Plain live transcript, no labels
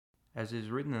As it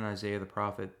is written in Isaiah the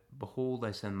prophet, Behold,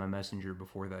 I send my messenger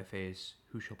before thy face,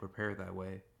 who shall prepare thy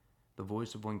way. The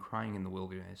voice of one crying in the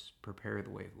wilderness, Prepare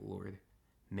the way of the Lord,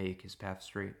 make his path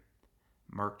straight.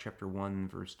 Mark chapter 1,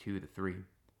 verse 2 to 3.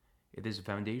 It is a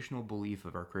foundational belief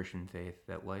of our Christian faith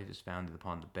that life is founded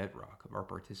upon the bedrock of our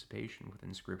participation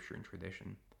within Scripture and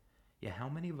tradition. Yet how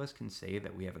many of us can say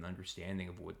that we have an understanding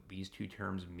of what these two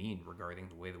terms mean regarding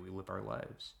the way that we live our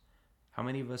lives? How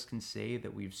many of us can say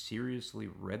that we've seriously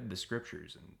read the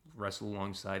scriptures and wrestled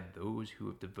alongside those who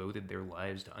have devoted their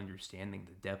lives to understanding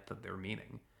the depth of their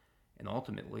meaning? And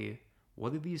ultimately,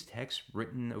 what do these texts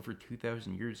written over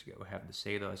 2,000 years ago have to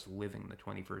say to us living in the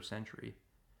 21st century?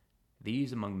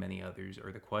 These, among many others,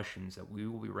 are the questions that we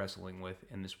will be wrestling with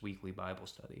in this weekly Bible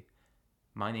study.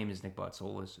 My name is Nick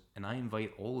Botsolis, and I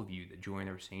invite all of you to join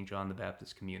our St. John the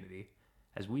Baptist community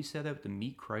as we set out to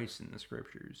meet Christ in the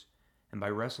scriptures. And by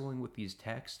wrestling with these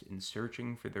texts and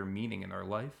searching for their meaning in our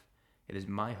life, it is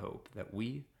my hope that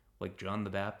we, like John the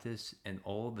Baptist and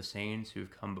all the saints who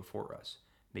have come before us,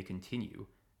 may continue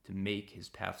to make his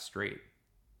path straight.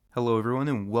 Hello, everyone,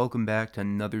 and welcome back to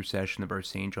another session of our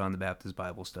St. John the Baptist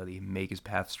Bible study, Make His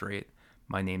Path Straight.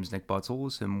 My name is Nick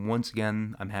Botsolis, and once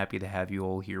again, I'm happy to have you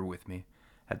all here with me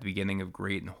at the beginning of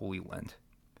Great and Holy Lent.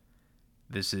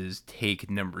 This is take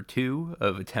number 2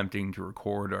 of attempting to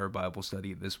record our Bible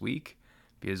study this week,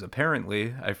 because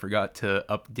apparently I forgot to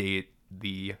update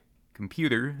the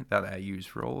computer that I use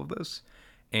for all of this.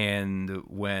 And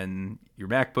when your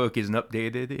MacBook isn't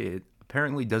updated, it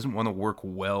apparently doesn't want to work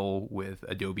well with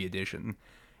Adobe Audition.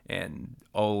 And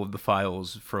all of the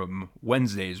files from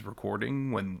Wednesday's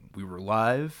recording, when we were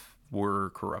live, were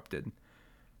corrupted.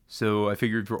 So I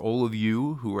figured for all of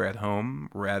you who are at home,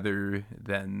 rather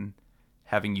than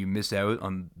having you miss out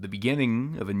on the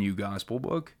beginning of a new gospel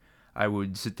book, I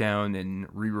would sit down and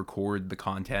re-record the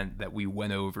content that we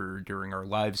went over during our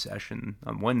live session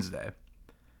on Wednesday.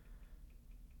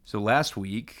 So last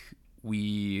week,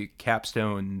 we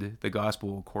capstoned the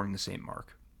Gospel according to St.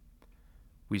 Mark.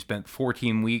 We spent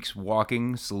 14 weeks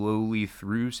walking slowly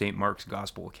through St. Mark's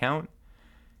Gospel account,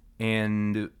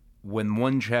 and when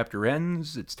one chapter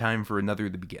ends, it's time for another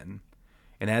to begin.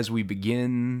 And as we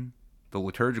begin the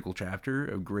liturgical chapter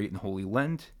of Great and Holy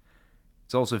Lent,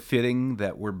 it's also fitting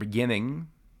that we're beginning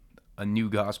a new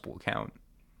gospel account.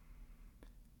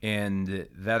 And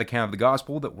that account of the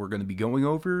gospel that we're going to be going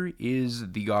over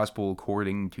is the gospel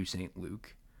according to St.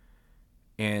 Luke.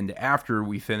 And after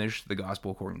we finish the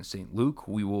gospel according to St. Luke,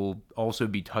 we will also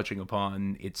be touching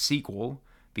upon its sequel,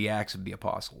 the Acts of the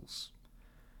Apostles.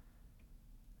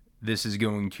 This is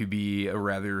going to be a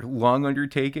rather long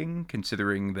undertaking,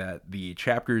 considering that the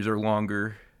chapters are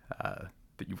longer,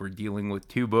 that you were dealing with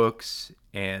 2 books,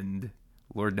 and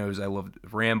Lord knows I love to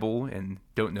ramble and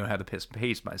don't know how to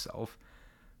pace myself.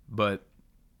 But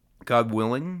God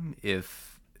willing,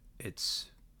 if it's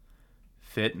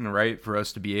fit and right for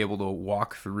us to be able to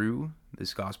walk through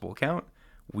this gospel account,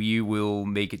 we will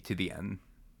make it to the end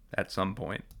at some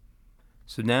point.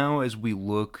 So now as we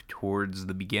look towards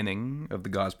the beginning of the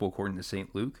gospel according to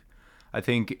St. Luke, I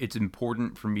think it's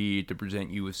important for me to present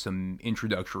you with some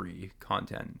introductory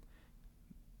content,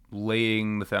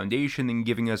 laying the foundation and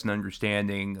giving us an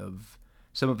understanding of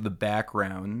some of the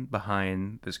background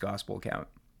behind this gospel account.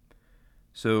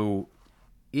 So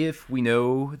if we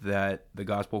know that the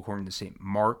gospel according to St.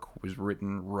 Mark was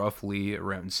written roughly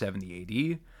around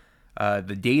 70 AD,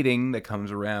 the dating that comes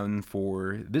around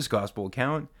for this gospel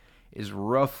account is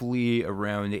roughly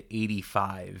around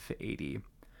 85 AD.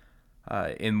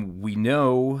 And we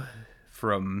know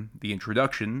from the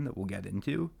introduction that we'll get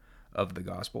into of the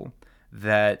gospel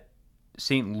that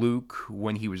St. Luke,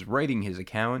 when he was writing his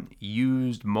account,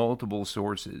 used multiple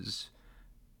sources,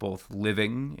 both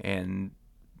living and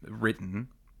written,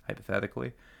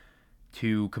 hypothetically,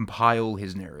 to compile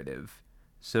his narrative.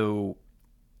 So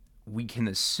we can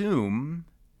assume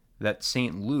that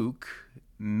St. Luke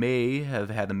may have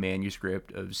had a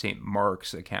manuscript of St.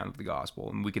 Mark's account of the gospel,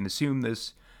 and we can assume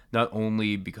this not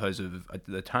only because of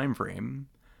the time frame,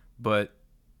 but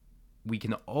we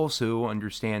can also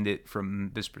understand it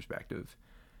from this perspective.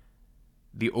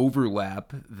 The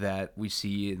overlap that we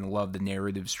see in a lot of the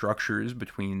narrative structures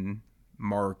between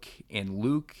Mark and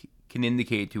Luke can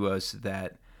indicate to us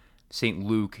that St.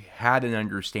 Luke had an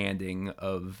understanding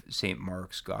of St.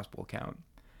 Mark's gospel account.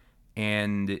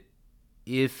 And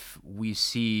if we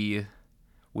see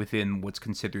within what's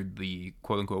considered the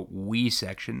quote-unquote we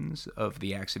sections of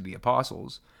the Acts of the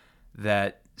Apostles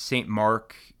that St.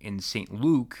 Mark and St.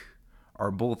 Luke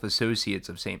are both associates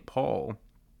of St. Paul,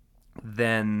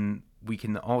 then we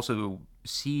can also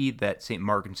see that St.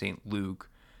 Mark and St. Luke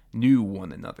knew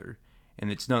one another.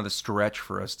 And it's not a stretch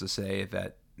for us to say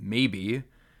that maybe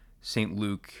St.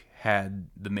 Luke had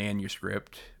the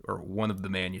manuscript, or one of the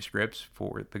manuscripts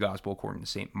for the Gospel according to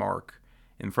St. Mark,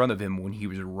 in front of him when he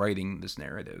was writing this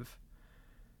narrative.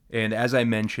 And as I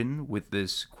mentioned with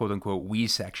this quote-unquote we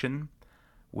section,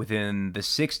 within the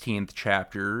 16th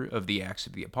chapter of the Acts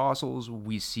of the Apostles,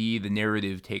 we see the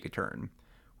narrative take a turn.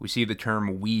 We see the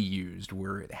term we used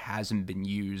where it hasn't been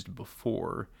used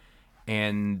before.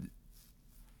 And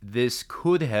this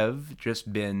could have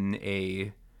just been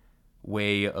a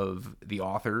way of the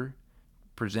author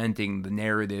presenting the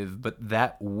narrative, but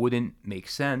that wouldn't make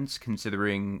sense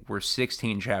considering we're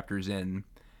 16 chapters in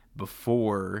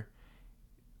before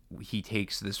he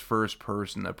takes this first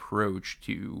person approach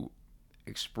to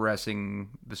expressing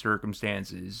the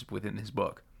circumstances within his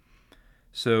book.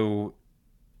 So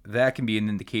that can be an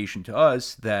indication to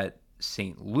us that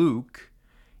St. Luke,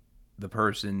 the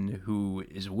person who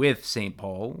is with St.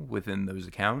 Paul within those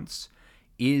accounts,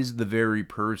 is the very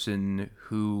person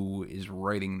who is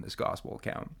writing this gospel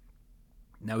account.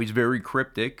 Now, he's very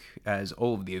cryptic, as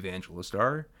all of the evangelists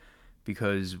are,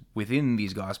 because within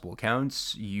these gospel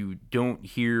accounts, you don't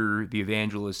hear the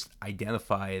evangelists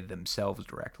identify themselves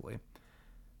directly.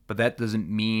 But that doesn't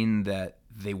mean that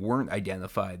they weren't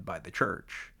identified by the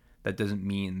church. That doesn't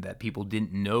mean that people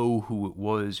didn't know who it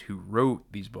was who wrote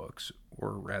these books,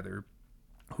 or rather,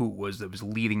 who it was that was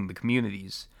leading the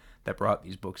communities that brought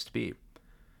these books to be.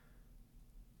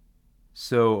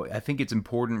 So I think it's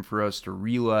important for us to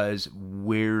realize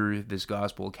where this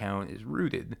gospel account is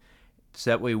rooted, so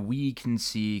that way we can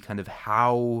see kind of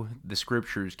how the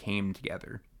scriptures came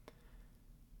together.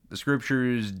 The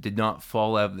scriptures did not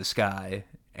fall out of the sky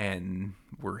and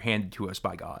were handed to us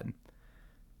by God.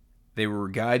 They were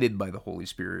guided by the Holy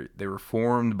Spirit. They were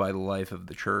formed by the life of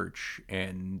the church,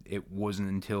 and it wasn't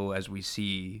until, as we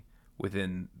see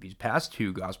within these past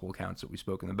two gospel accounts that we've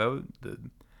spoken about, the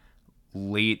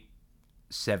late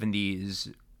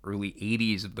 70s, early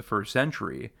 80s of the first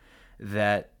century,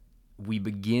 that we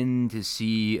begin to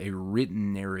see a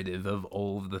written narrative of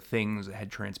all of the things that had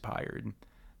transpired,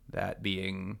 that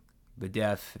being the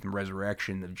death and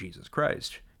resurrection of Jesus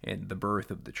Christ and the birth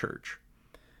of the church.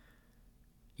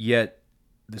 Yet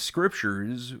the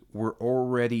scriptures were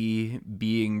already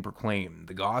being proclaimed.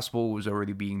 The gospel was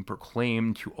already being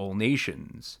proclaimed to all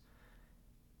nations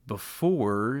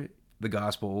before the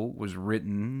gospel was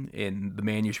written in the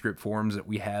manuscript forms that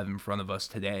we have in front of us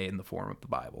today in the form of the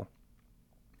Bible.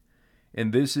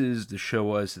 And this is to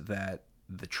show us that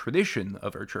the tradition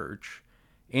of our church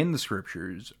and the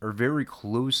scriptures are very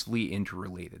closely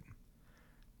interrelated.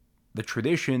 The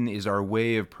tradition is our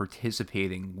way of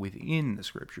participating within the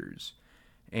scriptures,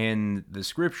 and the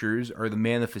scriptures are the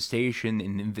manifestation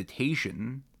and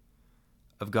invitation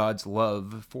of God's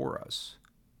love for us.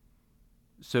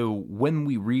 So when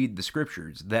we read the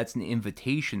scriptures, that's an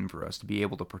invitation for us to be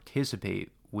able to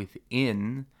participate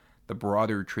within the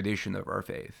broader tradition of our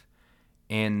faith.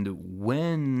 And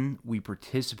when we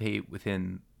participate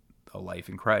within a life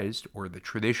in Christ or the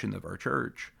tradition of our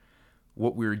church,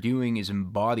 what we're doing is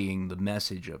embodying the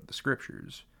message of the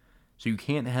scriptures. So you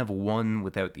can't have one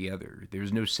without the other.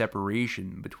 There's no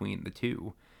separation between the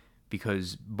two,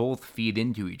 because both feed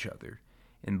into each other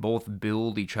and both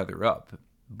build each other up.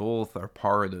 Both are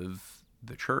part of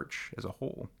the church as a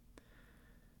whole.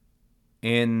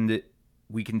 And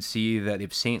we can see that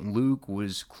if St. Luke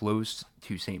was close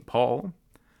to St. Paul,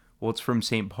 well, it's from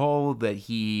St. Paul that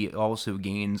he also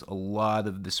gains a lot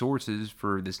of the sources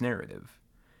for this narrative,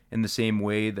 in the same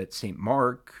way that St.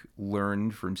 Mark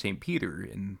learned from St. Peter,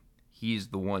 and he's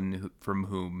the one from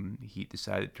whom he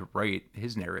decided to write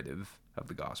his narrative of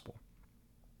the gospel.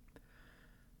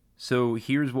 So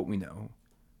here's what we know.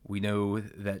 We know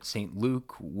that St.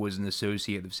 Luke was an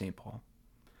associate of St. Paul.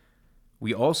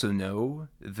 We also know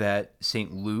that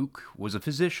St. Luke was a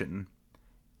physician,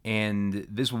 and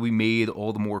this will be made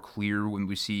all the more clear when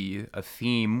we see a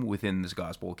theme within this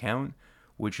gospel account,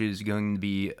 which is going to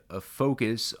be a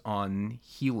focus on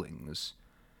healings.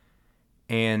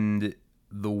 And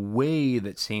the way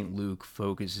that St. Luke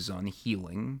focuses on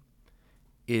healing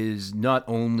is not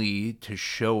only to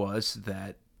show us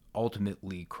that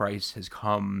ultimately Christ has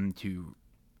come to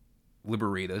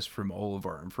liberate us from all of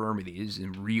our infirmities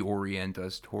and reorient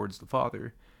us towards the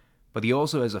Father, but he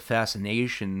also has a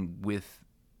fascination with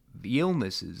the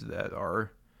illnesses that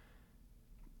are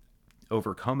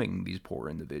overcoming these poor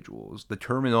individuals. The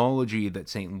terminology that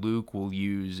St. Luke will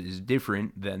use is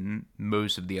different than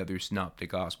most of the other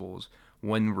synoptic gospels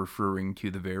when referring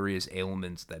to the various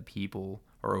ailments that people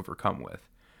are overcome with.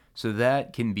 So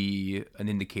that can be an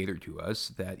indicator to us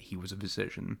that he was a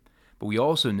physician. But we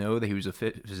also know that he was a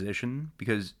physician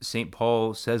because St.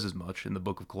 Paul says as much in the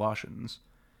book of Colossians.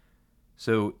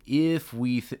 So if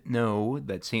we know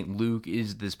that St. Luke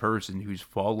is this person who's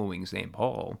following St.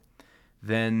 Paul,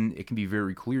 then it can be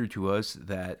very clear to us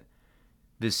that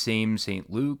this same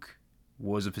St. Luke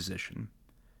was a physician.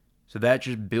 So that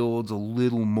just builds a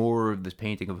little more of this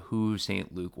painting of who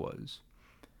St. Luke was.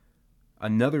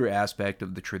 Another aspect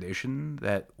of the tradition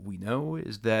that we know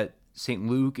is that St.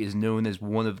 Luke is known as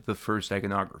one of the first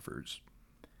iconographers.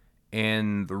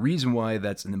 And the reason why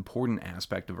that's an important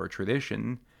aspect of our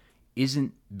tradition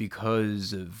isn't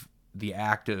because of the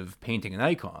act of painting an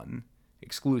icon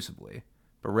exclusively,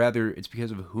 but rather it's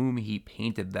because of whom he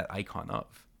painted that icon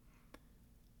of.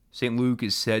 St. Luke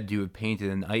is said to have painted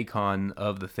an icon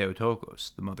of the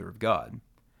Theotokos, the Mother of God.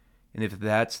 And if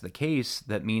that's the case,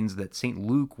 that means that St.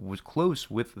 Luke was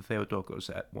close with the Theotokos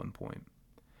at one point.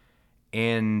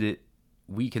 And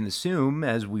we can assume,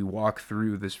 as we walk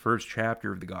through this first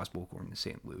chapter of the Gospel according to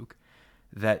St. Luke,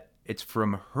 that it's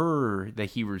from her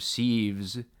that he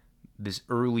receives this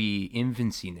early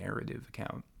infancy narrative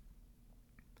account.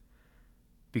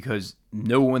 Because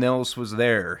no one else was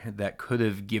there that could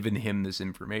have given him this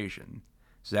information.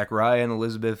 Zechariah and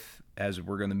Elizabeth, as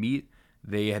we're going to meet,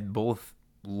 they had both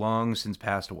long since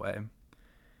passed away.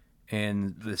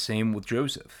 And the same with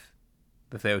Joseph.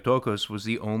 The Theotokos was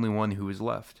the only one who was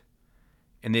left.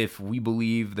 And if we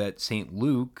believe that St.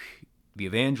 Luke, the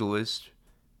evangelist,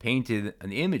 painted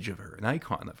an image of her, an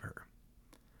icon of her,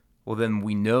 well, then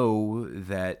we know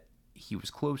that he was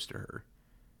close to her.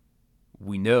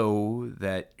 We know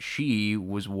that she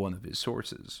was one of his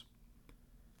sources.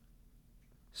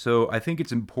 So I think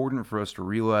it's important for us to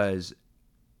realize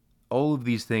all of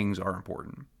these things are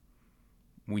important.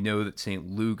 We know that St.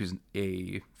 Luke is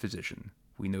a physician.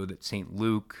 We know that St.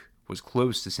 Luke was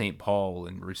close to St. Paul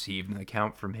and received an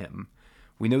account from him.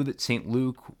 We know that St.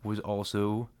 Luke was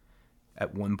also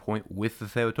at one point with the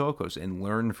Theotokos and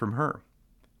learned from her.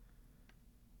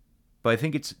 But I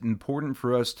think it's important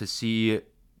for us to see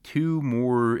two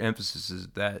more emphases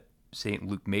that St.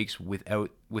 Luke makes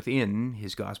within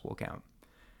his gospel account.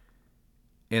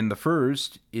 And the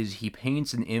first is he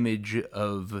paints an image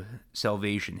of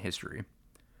salvation history.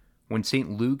 When St.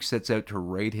 Luke sets out to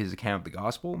write his account of the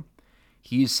gospel,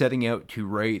 he is setting out to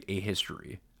write a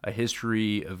history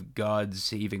of God's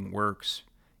saving works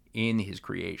in his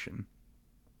creation.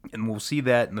 And we'll see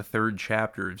that in the third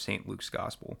chapter of St. Luke's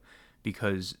gospel,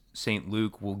 because St.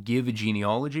 Luke will give a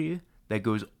genealogy that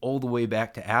goes all the way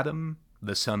back to Adam,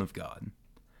 the Son of God,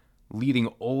 leading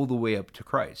all the way up to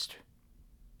Christ,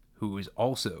 who is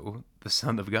also the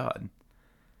Son of God,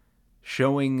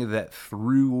 showing that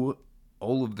through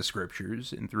all of the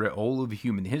scriptures and throughout all of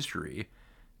human history,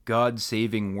 God's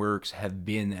saving works have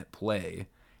been at play,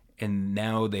 and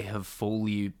now they have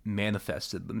fully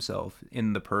manifested themselves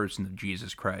in the person of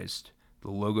Jesus Christ,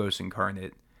 the Logos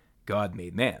incarnate, God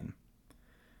made man.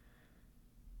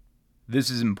 This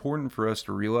is important for us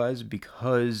to realize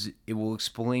because it will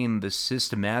explain the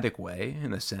systematic way,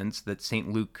 in a sense, that St.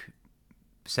 Luke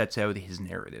sets out his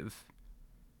narrative.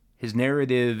 His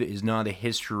narrative is not a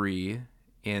history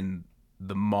in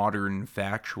the modern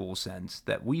factual sense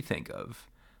that we think of,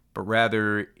 but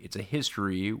rather it's a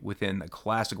history within a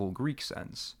classical Greek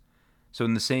sense. So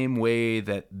in the same way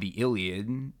that the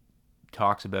Iliad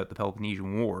talks about the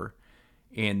Peloponnesian War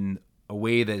in a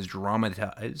way that is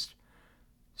dramatized,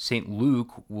 St.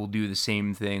 Luke will do the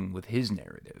same thing with his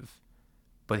narrative.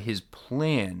 But his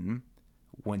plan,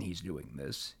 when he's doing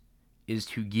this, is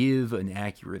to give an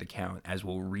accurate account, as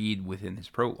we'll read within his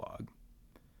prologue.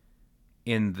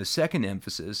 In the second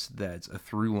emphasis, that's a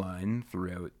through line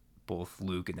throughout both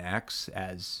Luke and Acts,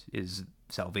 as is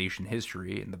salvation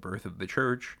history and the birth of the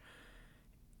church,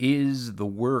 is the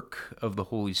work of the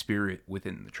Holy Spirit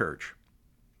within the church.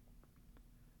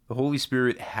 The Holy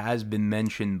Spirit has been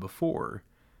mentioned before,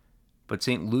 but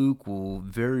St. Luke will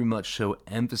very much so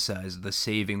emphasize the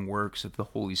saving works of the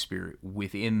Holy Spirit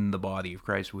within the body of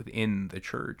Christ, within the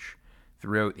church,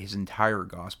 throughout his entire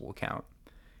gospel account.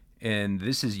 And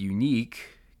this is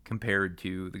unique compared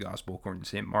to the gospel according to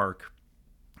St. Mark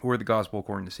or the gospel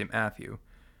according to St. Matthew.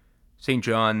 St.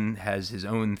 John has his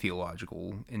own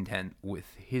theological intent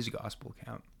with his gospel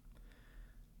account.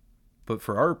 But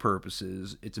for our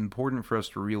purposes, it's important for us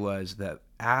to realize that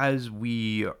as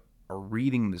we are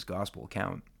reading this gospel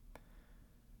account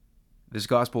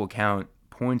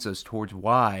points us towards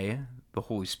why the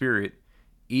Holy Spirit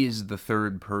is the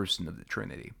third person of the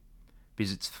Trinity.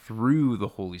 Because it's through the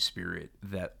Holy Spirit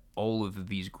that all of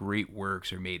these great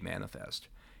works are made manifest.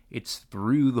 It's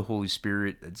through the Holy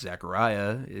Spirit that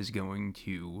Zechariah is going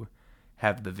to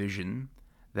have the vision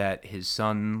that his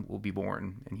son will be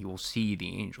born and he will see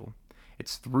the angel.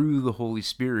 It's through the Holy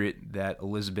Spirit that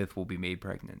Elizabeth will be made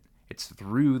pregnant. It's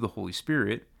through the Holy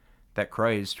Spirit that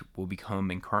Christ will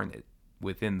become incarnate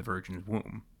within the Virgin's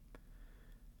womb.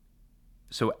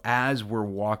 So as we're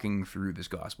walking through this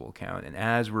gospel account and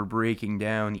as we're breaking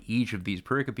down each of these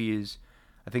pericopes,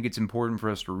 I think it's important for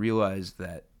us to realize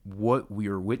that what we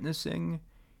are witnessing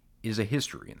is a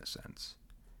history in a sense.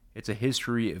 It's a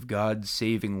history of God's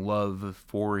saving love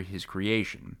for his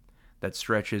creation that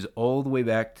stretches all the way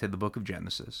back to the book of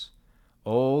Genesis,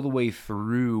 all the way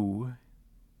through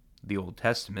the Old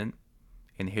Testament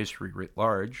and history writ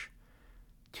large,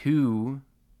 to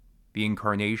the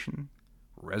incarnation,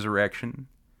 resurrection,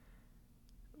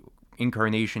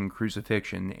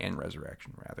 crucifixion, and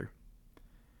resurrection, rather.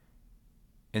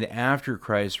 And after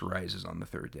Christ rises on the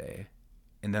third day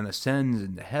and then ascends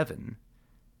into heaven,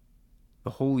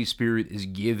 the Holy Spirit is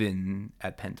given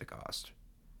at Pentecost.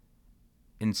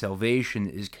 And salvation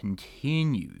is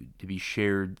continued to be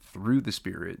shared through the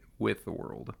Spirit with the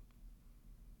world.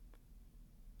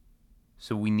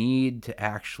 So we need to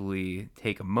actually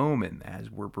take a moment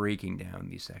as we're breaking down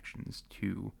these sections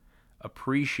to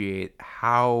appreciate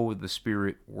how the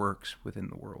Spirit works within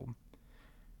the world.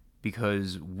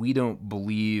 Because we don't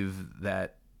believe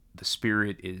that the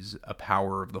Spirit is a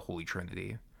power of the Holy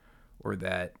Trinity, or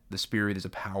that the Spirit is a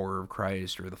power of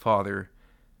Christ or the Father.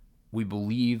 We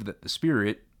believe that the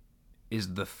Spirit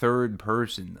is the third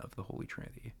person of the Holy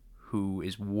Trinity, who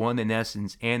is one in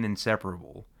essence and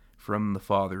inseparable from the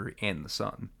Father and the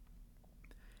Son.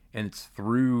 And it's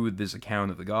through this account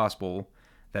of the gospel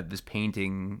that this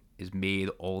painting is made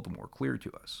all the more clear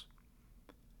to us.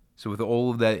 So with all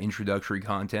of that introductory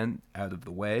content out of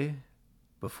the way,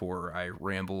 before I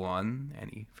ramble on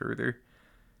any further,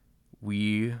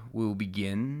 we will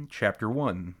begin chapter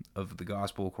 1 of the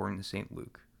Gospel according to St.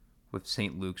 Luke, with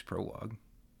St. Luke's prologue.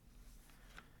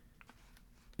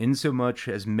 Insomuch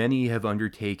as many have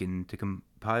undertaken to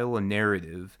compile a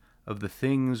narrative of the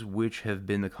things which have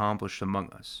been accomplished among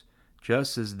us,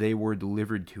 just as they were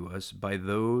delivered to us by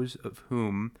those of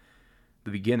whom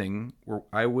the beginning were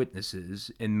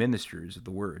eyewitnesses and ministers of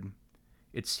the word.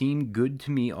 It seemed good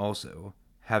to me also,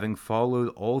 having followed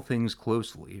all things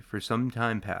closely for some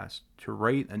time past, to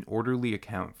write an orderly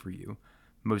account for you,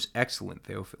 most excellent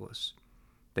Theophilus,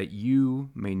 that you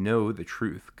may know the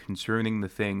truth concerning the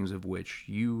things of which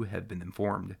you have been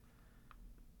informed.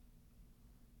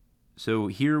 So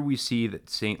here we see that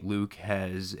St. Luke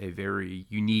has a very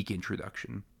unique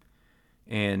introduction.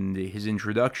 And his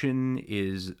introduction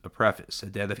is a preface, a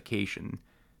dedication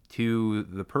to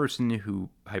the person who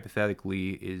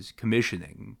hypothetically is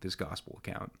commissioning this gospel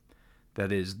account.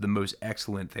 That is, the most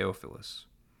excellent Theophilus.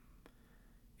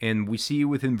 And we see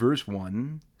within verse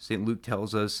 1, St. Luke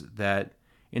tells us that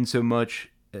insomuch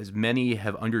as many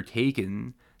have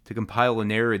undertaken to compile a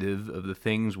narrative of the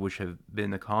things which have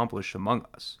been accomplished among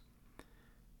us.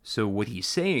 So what he's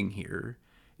saying here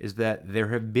is that there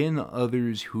have been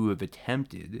others who have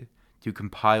attempted to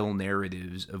compile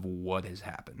narratives of what has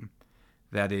happened.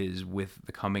 That is, with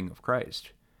the coming of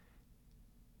Christ,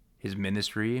 his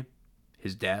ministry,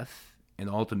 his death, and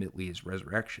ultimately his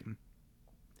resurrection.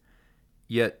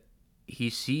 Yet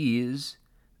he sees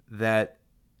that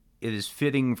it is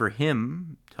fitting for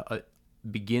him to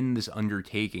begin this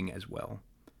undertaking as well.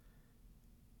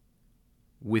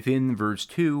 Within verse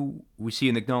 2, we see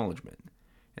an acknowledgement,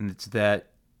 and it's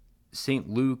that St.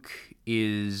 Luke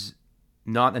is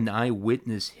not an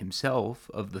eyewitness himself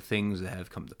of the things that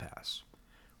have come to pass.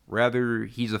 Rather,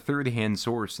 he's a third-hand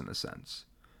source in a sense.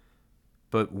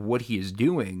 But what he is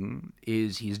doing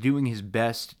is he's doing his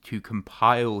best to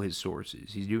compile his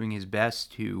sources. He's doing his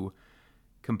best to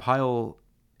compile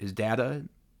his data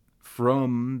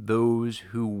from those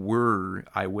who were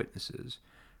eyewitnesses,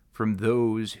 from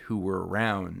those who were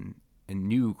around and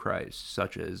knew Christ,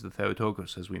 such as the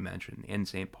Theotokos, as we mentioned, and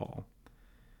St. Paul.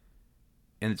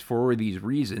 And it's for these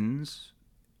reasons,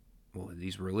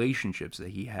 these relationships that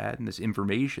he had and this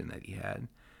information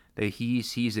that he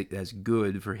sees it as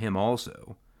good for him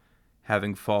also,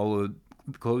 having followed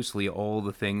closely all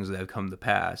the things that have come to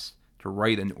pass, to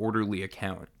write an orderly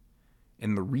account.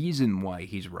 And the reason why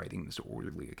he's writing this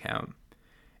orderly account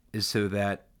is so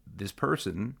that this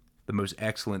person, the most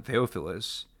excellent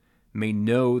Theophilus, may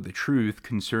know the truth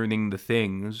concerning the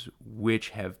things which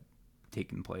have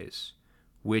taken place,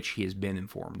 which he has been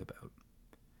informed about.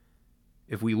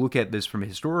 If we look at this from a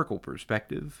historical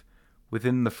perspective,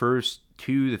 within the first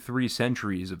 2 to 3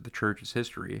 centuries of the Church's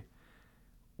history,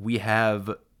 we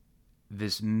have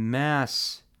this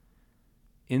mass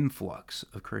influx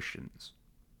of Christians.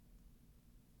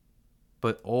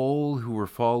 But all who were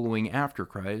following after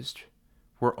Christ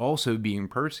were also being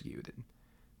persecuted,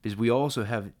 because we also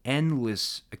have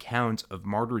endless accounts of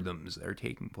martyrdoms that are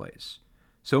taking place.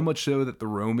 So much so that the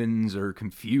Romans are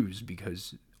confused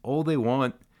because all they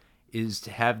want is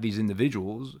to have these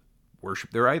individuals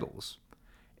worship their idols.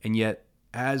 And yet,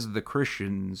 as the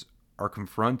Christians are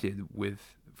confronted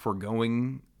with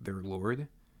foregoing their Lord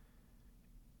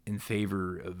in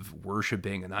favor of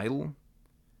worshiping an idol,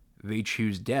 they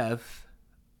choose death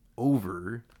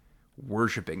over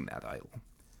worshiping that idol,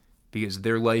 because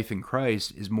their life in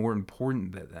Christ is more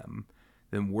important to them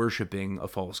than worshiping a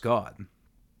false god.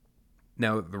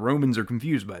 Now, the Romans are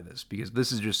confused by this, because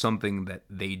this is just something that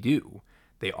they do.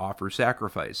 They offer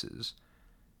sacrifices,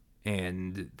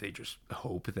 and they just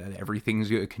hope that everything's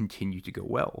going to continue to go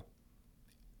well.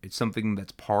 It's something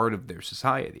that's part of their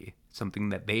society, something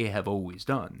that they have always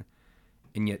done.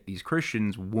 And yet these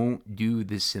Christians won't do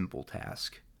this simple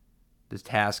task, this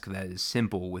task that is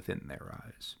simple within their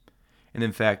eyes. And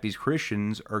in fact, these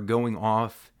Christians are going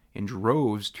off in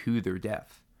droves to their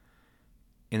death.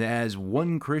 And as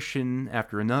one Christian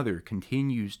after another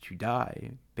continues to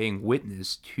die, bearing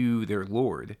witness to their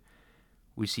Lord,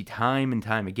 we see time and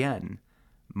time again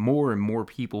more and more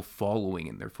people following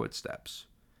in their footsteps.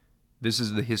 This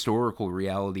is the historical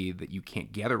reality that you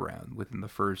can't get around within the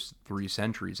first 3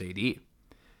 centuries AD.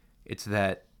 It's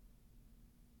that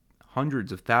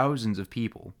hundreds of thousands of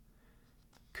people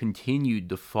continued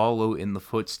to follow in the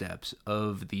footsteps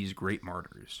of these great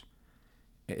martyrs.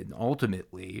 And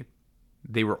ultimately,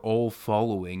 they were all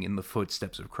following in the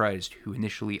footsteps of Christ, who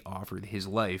initially offered his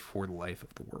life for the life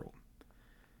of the world.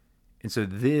 And so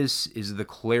this is the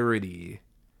clarity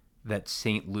that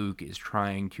St. Luke is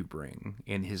trying to bring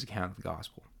in his account of the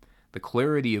gospel. The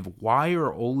clarity of why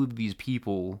are all of these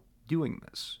people doing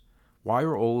this? Why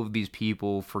are all of these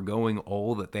people forgoing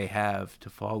all that they have to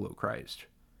follow Christ?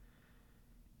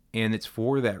 And it's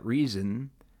for that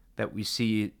reason that we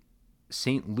see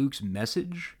St. Luke's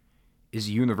message is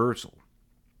universal.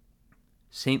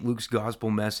 St. Luke's gospel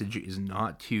message is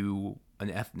not to an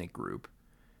ethnic group,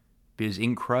 because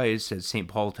in Christ, as St.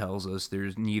 Paul tells us,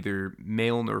 there's neither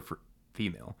male nor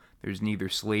female. There's neither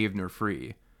slave nor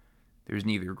free. There's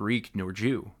neither Greek nor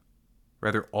Jew.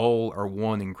 Rather, all are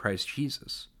one in Christ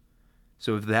Jesus.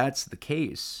 So if that's the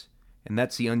case, and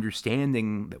that's the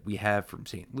understanding that we have from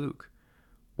St. Luke,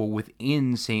 well,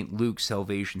 within St. Luke's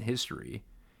salvation history,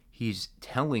 he's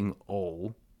telling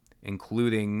all,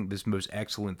 including this most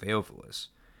excellent Theophilus,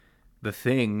 the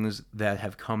things that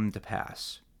have come to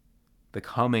pass, the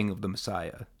coming of the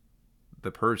Messiah,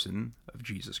 the person of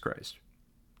Jesus Christ.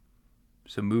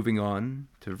 So moving on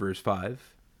to verse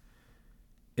 5.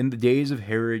 In the days of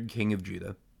Herod, king of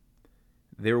Judah,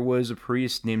 there was a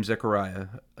priest named Zechariah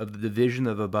of the division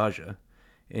of Abijah,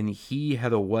 and he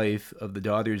had a wife of the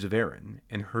daughters of Aaron,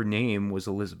 and her name was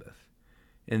Elizabeth.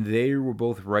 And they were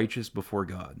both righteous before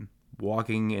God,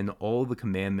 walking in all the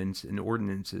commandments and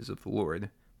ordinances of the Lord,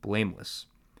 blameless.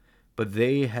 But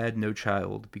they had no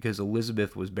child, because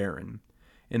Elizabeth was barren,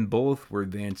 and both were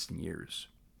advanced in years.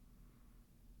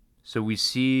 So we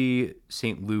see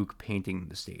St. Luke painting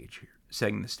the stage here,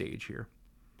 setting the stage here.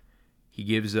 He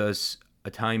gives us a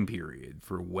time period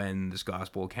for when this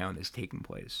gospel account is taking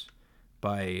place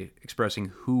by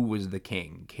expressing who was the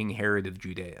king, King Herod of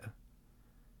Judea.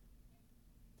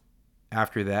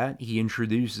 After that, he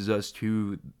introduces us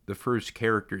to the first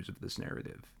characters of this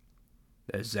narrative.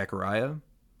 That is Zechariah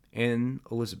and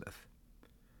Elizabeth.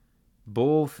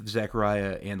 Both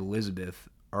Zechariah and Elizabeth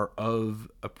are of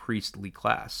a priestly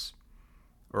class,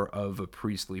 or of a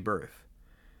priestly birth.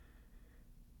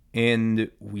 And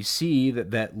we see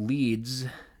that that leads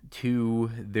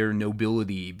to their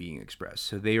nobility being expressed.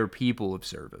 So they are people of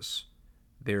service.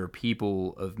 They are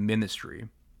people of ministry.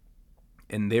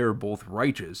 And they are both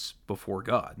righteous before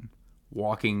God,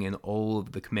 walking in all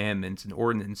of the commandments and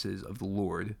ordinances of the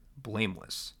Lord,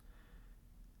 blameless.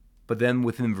 But then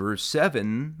within verse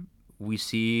 7, we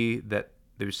see that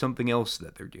there's something else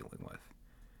that they're dealing with.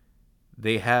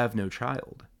 They have no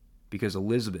child, because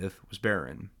Elizabeth was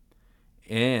barren.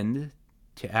 And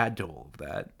to add to all of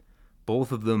that,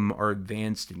 both of them are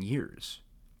advanced in years.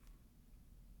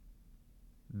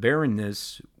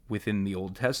 Barrenness within the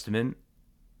Old Testament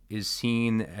is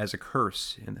seen as a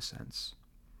curse in a sense.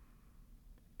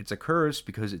 It's a curse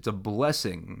because it's a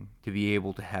blessing to be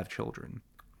able to have children.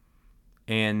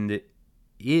 And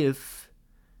if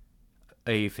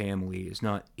a family is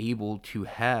not able to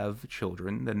have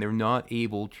children, then they're not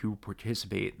able to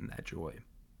participate in that joy.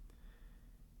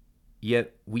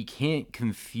 Yet we can't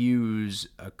confuse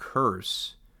a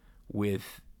curse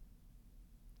with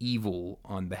evil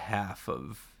on behalf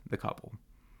of the couple.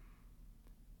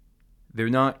 They're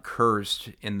not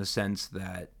cursed in the sense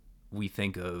that we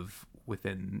think of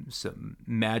within some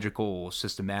magical,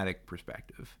 systematic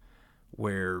perspective,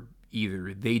 where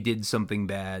either they did something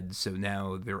bad, so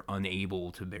now they're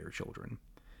unable to bear children.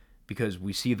 Because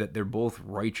we see that they're both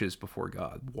righteous before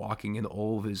God, walking in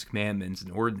all of his commandments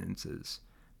and ordinances,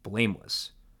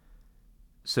 blameless.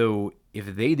 So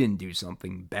if they didn't do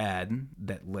something bad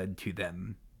that led to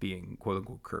them being quote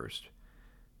unquote cursed,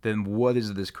 then what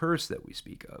is this curse that we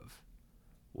speak of?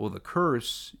 Well, the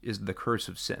curse is the curse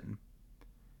of sin.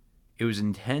 It was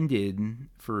intended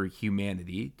for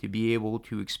humanity to be able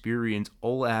to experience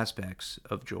all aspects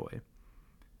of joy.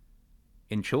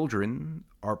 And children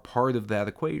are part of that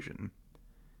equation.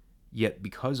 Yet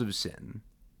because of sin,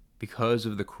 because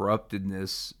of the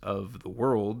corruptedness of the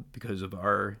world, because of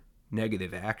our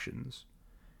negative actions,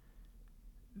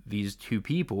 these two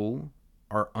people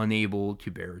are unable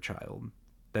to bear a child.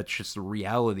 That's just the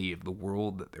reality of the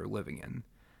world that they're living in.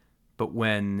 But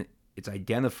when it's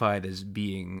identified as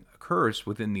being a curse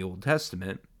within the Old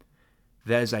Testament,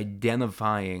 that is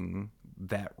identifying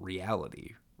that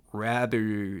reality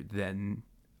rather than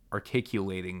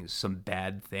articulating some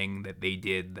bad thing that they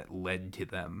did that led to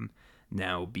them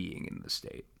now being in the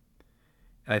state.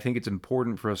 And I think it's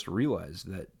important for us to realize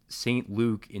that St.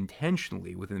 Luke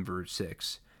intentionally, within verse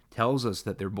 6, tells us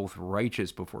that they're both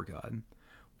righteous before God,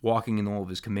 walking in all of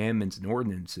his commandments and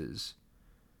ordinances,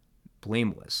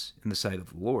 blameless in the sight of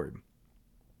the Lord,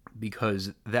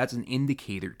 because that's an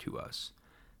indicator to us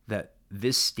that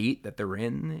this state that they're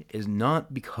in is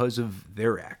not because of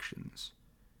their actions,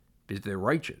 because they're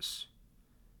righteous,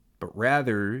 but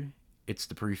rather it's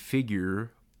to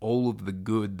prefigure all of the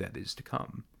good that is to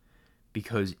come.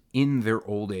 Because in their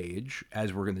old age,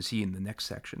 as we're going to see in the next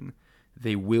section,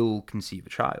 they will conceive a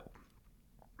child.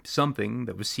 Something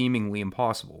that was seemingly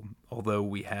impossible, although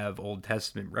we have Old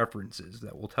Testament references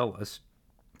that will tell us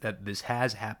that this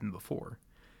has happened before,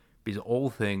 because all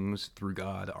things through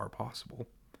God are possible.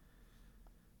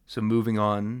 So moving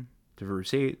on to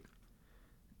verse 8.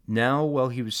 Now while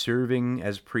he was serving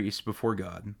as priest before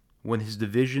God, when his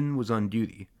division was on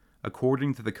duty,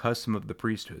 according to the custom of the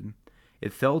priesthood,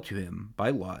 it fell to him by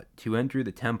lot to enter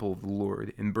the temple of the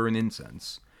Lord and burn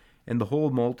incense, and the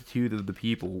whole multitude of the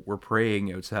people were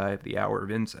praying outside the hour of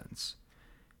incense.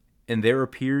 And there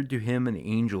appeared to him an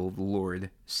angel of the Lord,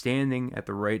 standing at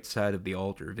the right side of the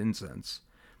altar of incense.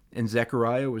 And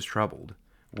Zechariah was troubled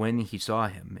when he saw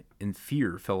him, and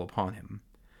fear fell upon him.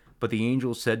 But the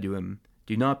angel said to him,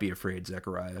 Do not be afraid,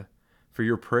 Zechariah, for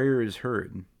your prayer is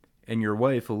heard, and your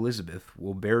wife Elizabeth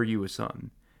will bear you a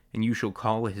son, and you shall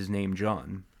call his name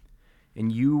John.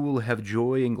 And you will have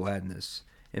joy and gladness,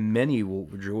 and many will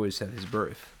rejoice at his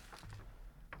birth.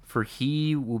 For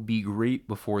he will be great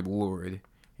before the Lord,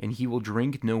 and he will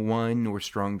drink no wine nor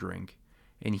strong drink,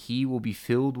 and he will be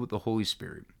filled with the Holy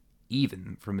Spirit,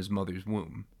 even from his mother's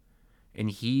womb. And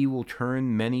he will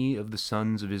turn many of the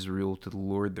sons of Israel to the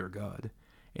Lord their God,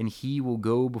 and he will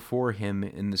go before him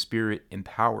in the spirit and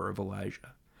power of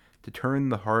Elijah, to turn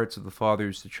the hearts of the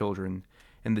fathers to children,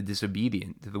 and the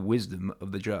disobedient to the wisdom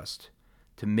of the just,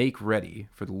 to make ready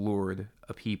for the Lord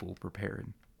a people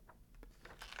prepared.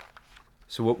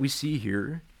 So what we see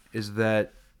here is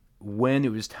that when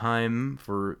it was time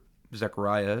for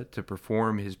Zechariah to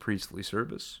perform his priestly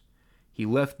service, he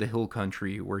left the hill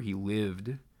country where he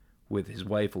lived with his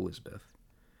wife Elizabeth,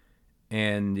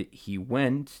 and he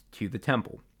went to the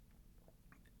temple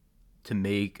to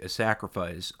make a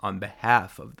sacrifice on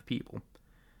behalf of the people.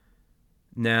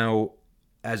 Now,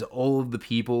 as all of the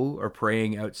people are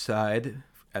praying outside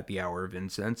at the hour of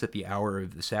incense, at the hour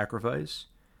of the sacrifice,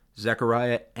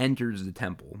 Zechariah enters the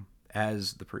temple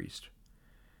as the priest.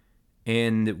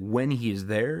 And when he is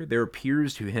there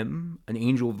appears to him an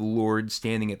angel of the Lord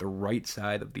standing at the right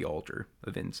side of the altar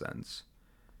of incense.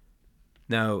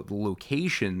 Now, the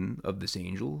location of this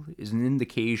angel is an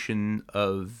indication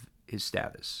of his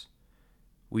status.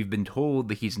 We've been told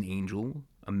that he's an angel,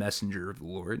 a messenger of the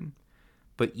Lord,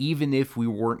 but even if we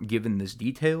weren't given this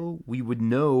detail, we would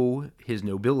know his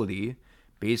nobility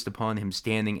based upon him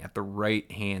standing at the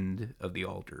right hand of the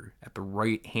altar, at the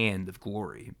right hand of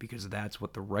glory, because that's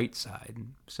what the right side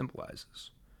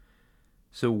symbolizes.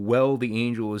 So while the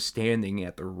angel is standing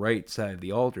at the right side of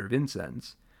the altar of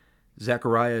incense,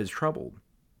 Zechariah is troubled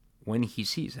when he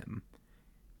sees him,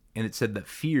 and it said that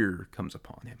fear comes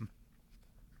upon him.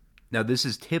 Now, this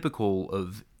is typical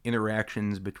of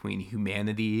interactions between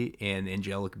humanity and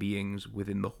angelic beings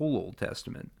within the whole Old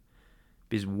Testament.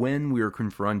 Because when we are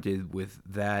confronted with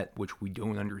that which we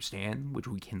don't understand, which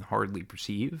we can hardly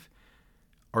perceive,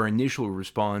 our initial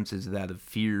response is that of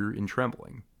fear and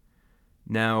trembling.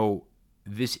 Now,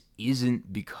 this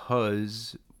isn't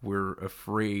because we're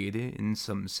afraid in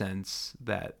some sense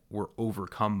that we're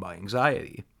overcome by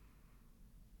anxiety,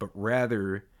 but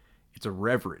rather it's a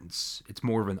reverence. It's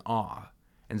more of an awe.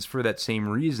 And it's for that same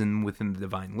reason within the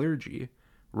Divine Liturgy,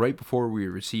 right before we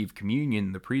receive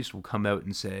communion, the priest will come out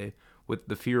and say, with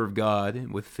the fear of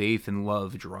God, with faith and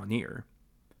love, draw near.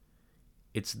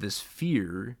 It's this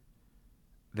fear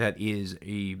that is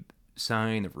a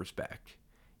sign of respect.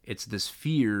 It's this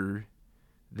fear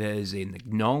that is an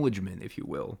acknowledgement, if you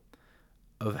will,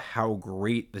 of how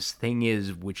great this thing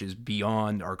is, which is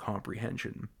beyond our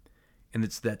comprehension. And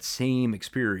it's that same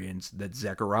experience that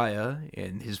Zechariah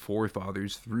and his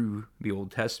forefathers through the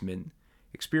Old Testament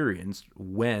experienced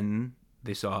when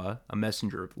they saw a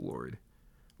messenger of the Lord,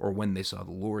 or when they saw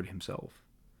the Lord himself.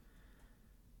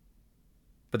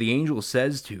 But the angel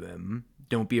says to him,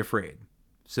 don't be afraid.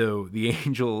 So the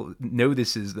angel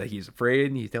notices that he's afraid,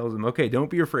 and he tells him, okay, don't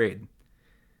be afraid,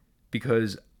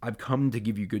 because I've come to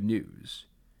give you good news.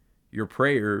 Your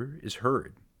prayer is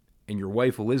heard, and your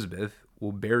wife Elizabeth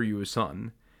will bear you a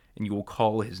son, and you will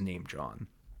call his name John.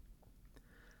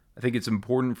 I think it's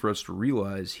important for us to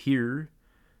realize here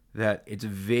that it's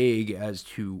vague as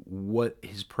to what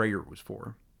his prayer was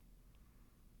for.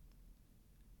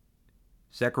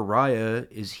 Zechariah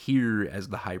is here as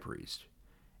the high priest.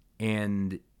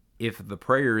 And if the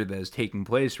prayer that is taking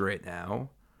place right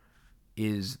now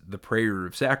is the prayer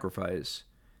of sacrifice,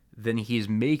 then he's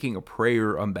making a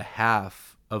prayer on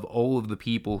behalf of all of the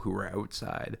people who are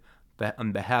outside,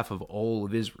 on behalf of all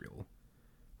of Israel,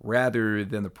 rather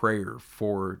than a prayer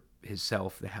for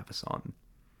himself to have a son.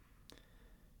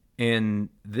 And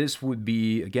this would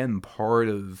be, again, part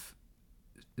of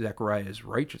Zechariah's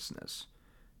righteousness.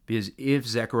 Because if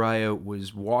Zechariah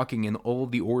was walking in all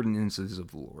the ordinances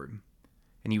of the Lord,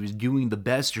 and he was doing the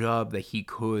best job that he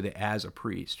could as a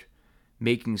priest,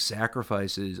 making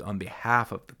sacrifices on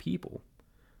behalf of the people,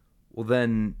 well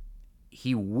then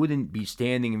he wouldn't be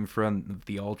standing in front of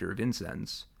the altar of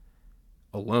incense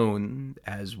alone,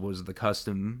 as was the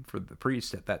custom for the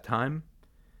priest at that time,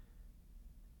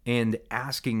 and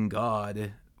asking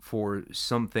God for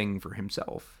something for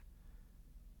himself.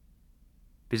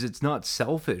 Because it's not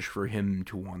selfish for him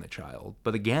to want a child.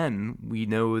 But again, we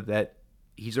know that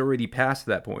he's already past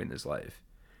that point in his life.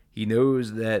 He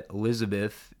knows that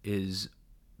Elizabeth is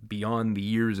beyond the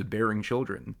years of bearing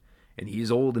children, and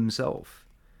he's old himself.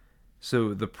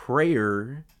 So the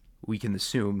prayer, we can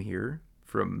assume here,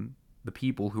 from the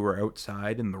people who are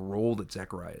outside and the role that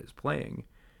Zechariah is playing,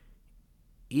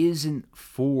 isn't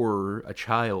for a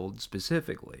child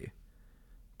specifically,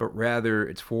 but rather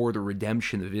it's for the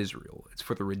redemption of Israel. It's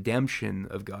for the redemption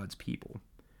of God's people.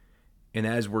 And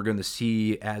as we're going to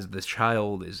see as this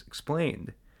child is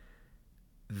explained,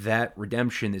 that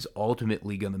redemption is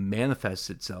ultimately going to manifest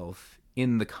itself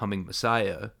in the coming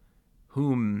Messiah,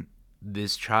 whom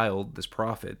this child, this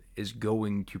prophet, is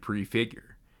going to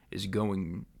prefigure, is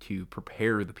going to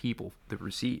prepare the people to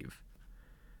receive.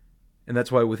 And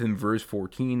that's why within verse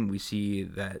 14 we see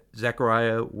that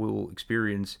Zechariah will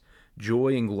experience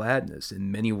joy and gladness,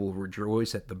 and many will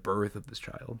rejoice at the birth of this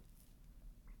child.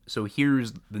 So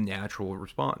here's the natural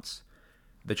response.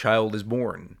 The child is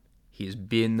born. He has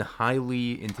been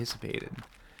highly anticipated.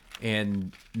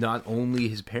 And not only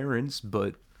his parents,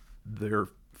 but their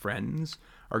friends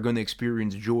are going to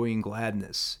experience joy and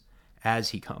gladness as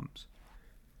he comes.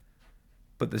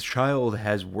 But this child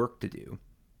has work to do.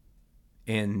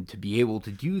 And to be able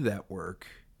to do that work,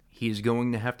 he is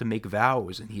going to have to make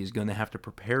vows, and he is going to have to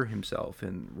prepare himself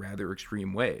in rather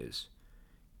extreme ways.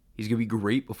 He's going to be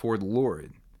great before the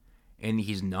Lord, and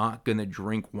he's not going to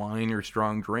drink wine or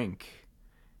strong drink,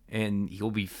 and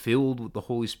he'll be filled with the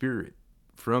Holy Spirit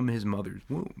from his mother's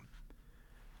womb.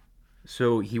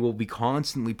 So he will be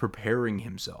constantly preparing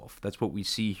himself. That's what we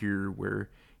see here, where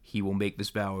he will make this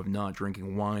vow of not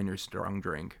drinking wine or strong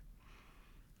drink.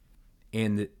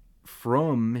 And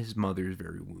from his mother's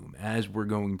very womb, as we're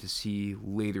going to see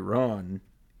later on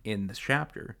in this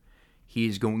chapter, he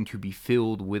is going to be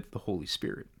filled with the Holy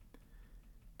Spirit.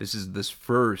 This is this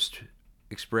first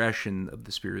expression of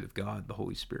the Spirit of God, the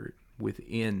Holy Spirit,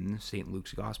 within St.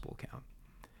 Luke's Gospel account.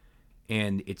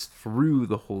 And it's through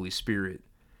the Holy Spirit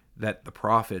that the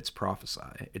prophets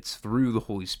prophesy. It's through the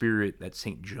Holy Spirit that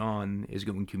St. John is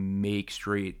going to make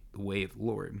straight the way of the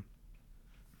Lord.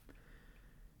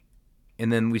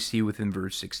 And then we see within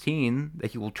verse 16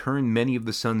 that he will turn many of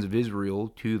the sons of Israel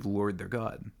to the Lord their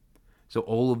God. So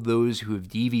all of those who have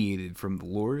deviated from the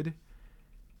Lord,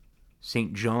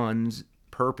 St. John's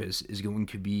purpose is going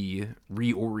to be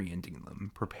reorienting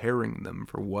them, preparing them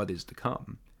for what is to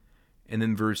come. And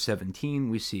in verse 17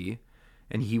 we see,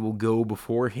 and he will go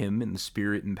before him in the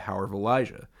spirit and power of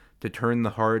Elijah, to turn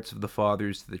the hearts of the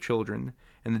fathers to the children,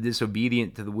 and the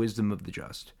disobedient to the wisdom of the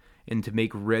just, and to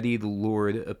make ready the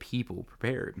Lord a people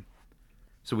prepared.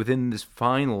 So within this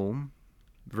final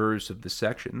verse of this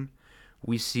section,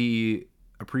 we see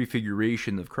a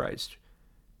prefiguration of Christ,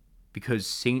 because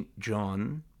St.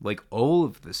 John, like all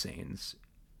of the saints,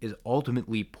 is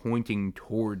ultimately pointing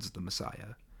towards the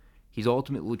Messiah. He's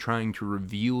ultimately trying to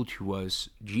reveal to us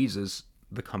Jesus,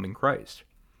 the coming Christ.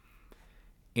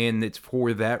 And it's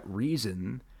for that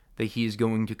reason that he is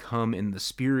going to come in the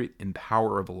spirit and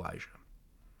power of Elijah.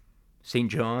 St.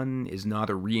 John is not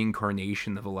a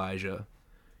reincarnation of Elijah.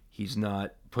 He's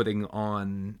not putting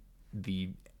on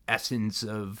the essence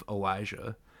of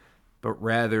Elijah, but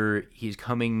rather he's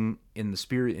coming in the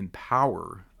spirit and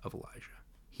power of Elijah.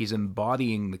 He's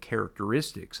embodying the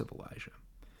characteristics of Elijah.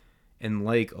 And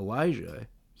like Elijah,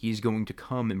 he's going to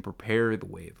come and prepare the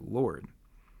way of the Lord.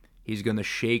 He's going to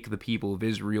shake the people of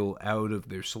Israel out of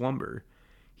their slumber.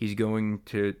 He's going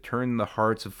to turn the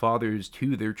hearts of fathers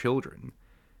to their children.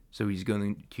 So he's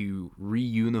going to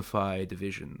reunify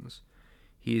divisions.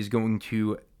 He is going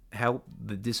to help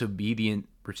the disobedient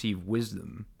perceive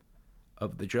wisdom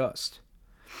of the just.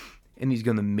 And he's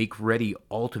going to make ready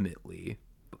ultimately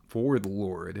for the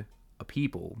Lord a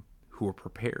people who are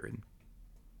prepared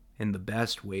in the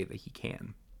best way that he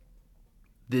can.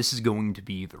 This is going to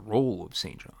be the role of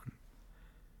St. John.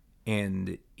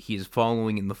 And he is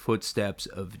following in the footsteps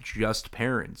of just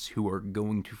parents who are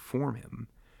going to form him.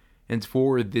 And it's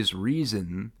for this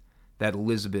reason that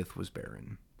Elizabeth was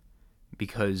barren.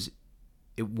 Because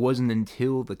it wasn't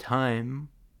until the time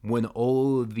when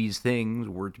all of these things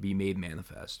were to be made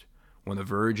manifest, when a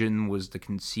virgin was to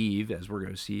conceive, as we're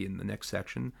going to see in the next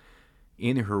section,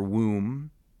 in her womb,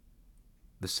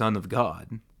 the Son of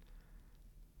God,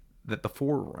 that the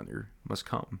forerunner must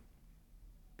come.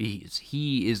 Because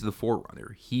he is the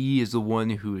forerunner. He is the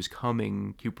one who is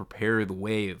coming to prepare the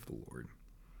way of the Lord.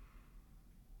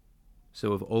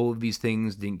 So if all of these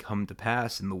things didn't come to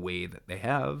pass in the way that they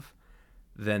have,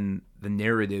 then the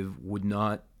narrative would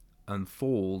not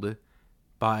unfold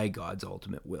by God's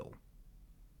ultimate will.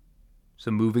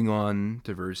 So moving on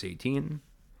to verse 18.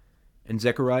 And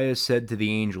Zechariah said to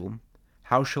the angel,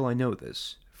 "How shall I know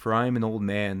this? For I am an old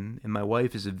man, and my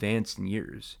wife is advanced in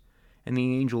years." And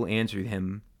the angel answered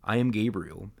him, "I am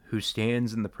Gabriel, who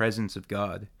stands in the presence of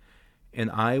God,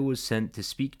 and I was sent to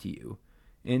speak to you,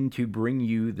 and to bring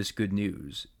you this good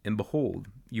news. And behold,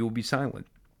 you will be silent,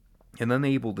 and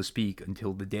unable to speak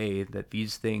until the day that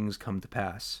these things come to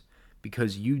pass,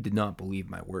 because you did not believe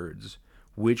my words,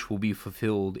 which will be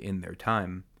fulfilled in their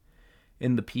time."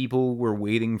 And the people were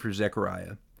waiting for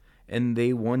Zechariah, and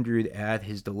they wondered at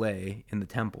his delay in the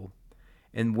temple.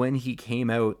 And when he came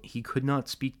out, he could not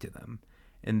speak to them,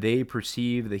 and they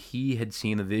perceived that he had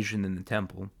seen a vision in the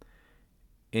temple.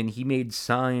 And he made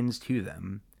signs to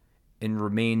them, and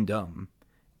remained dumb.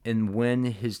 And when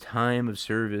his time of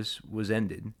service was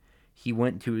ended, he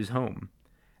went to his home.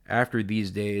 After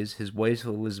these days, his wife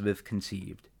Elizabeth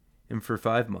conceived, and for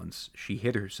 5 months she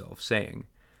hid herself, saying,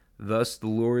 "Thus the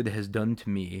Lord has done to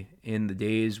me in the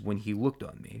days when he looked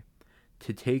on me,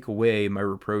 to take away my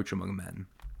reproach among men."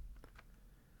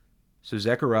 So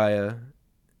Zechariah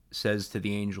says to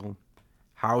the angel,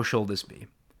 "How shall this be?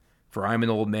 For I am an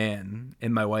old man,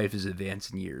 and my wife is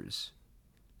advanced in years."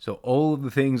 So all of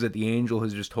the things that the angel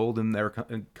has just told him that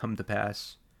are come to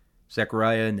pass,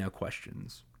 Zechariah now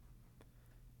questions.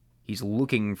 He's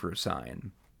looking for a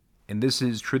sign. And this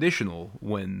is traditional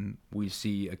when we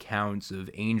see accounts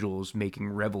of angels making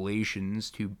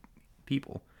revelations to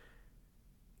people.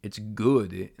 It's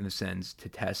good, in a sense, to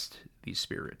test these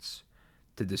spirits,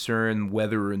 to discern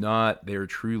whether or not they're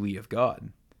truly of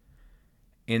God.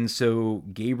 And so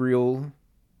Gabriel,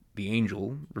 the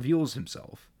angel, reveals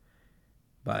himself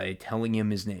by telling him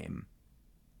his name.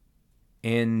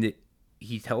 And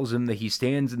he tells him that he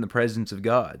stands in the presence of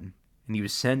God, and he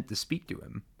was sent to speak to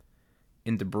him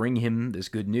and to bring him this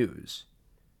good news.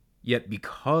 Yet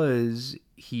because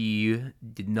he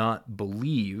did not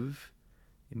believe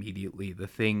immediately the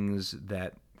things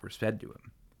that were said to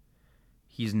him,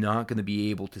 he's not going to be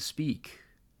able to speak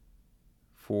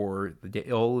for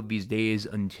all of these days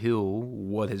until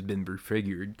what has been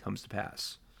prefigured comes to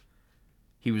pass.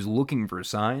 He was looking for a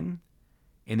sign,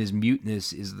 and his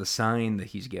muteness is the sign that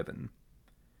he's given.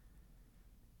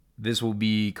 This will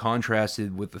be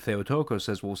contrasted with the Theotokos,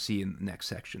 as we'll see in the next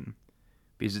section,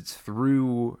 because it's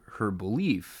through her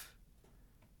belief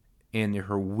and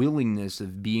her willingness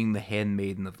of being the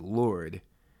handmaiden of the Lord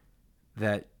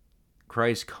that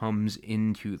Christ comes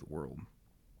into the world.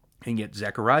 And yet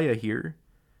Zechariah here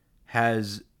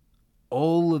has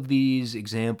all of these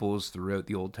examples throughout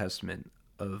the Old Testament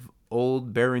of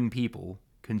old barren people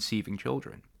conceiving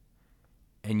children,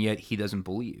 and yet he doesn't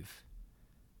believe.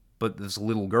 But this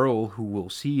little girl, who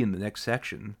we'll see in the next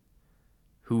section,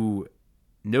 who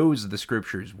knows the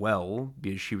scriptures well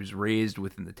because she was raised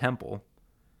within the temple,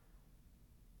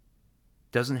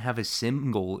 doesn't have a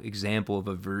single example of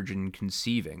a virgin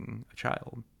conceiving a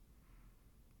child.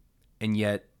 And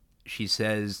yet she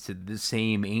says to the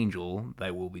same angel, "Thy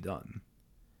will be done."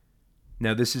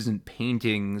 Now, this isn't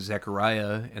painting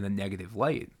Zechariah in a negative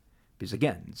light, because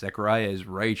again, Zechariah is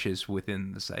righteous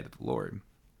within the sight of the Lord.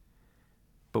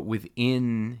 But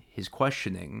within his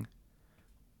questioning,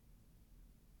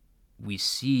 we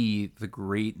see the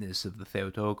greatness of the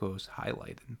Theotokos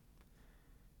highlighted.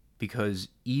 Because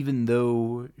even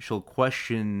though she'll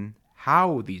question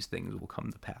how these things will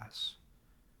come to pass,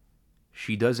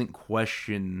 she doesn't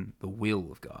question the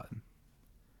will of God.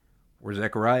 Where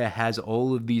Zechariah has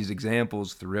all of these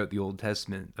examples throughout the Old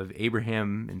Testament of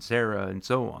Abraham and Sarah and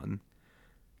so on,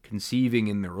 conceiving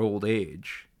in their old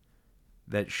age,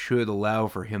 that should allow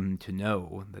for him to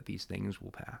know that these things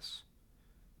will pass.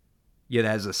 Yet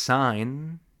as a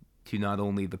sign to not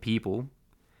only the people,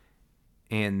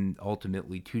 and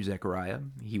ultimately to Zechariah,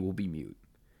 he will be mute.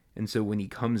 And so when he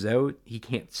comes out, he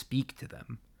can't speak to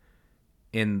them.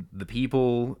 And the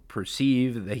people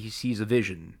perceive that he sees a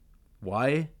vision.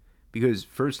 Why? Because,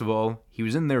 first of all, he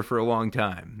was in there for a long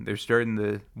time. They're starting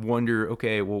to wonder,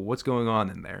 okay, well, what's going on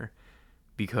in there?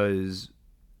 Because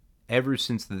ever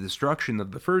since the destruction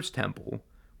of the first temple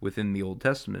within the Old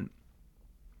Testament,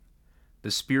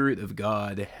 the Spirit of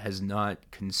God has not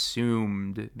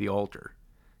consumed the altar.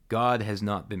 God has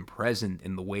not been present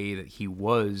in the way that he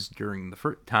was during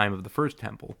the time of the first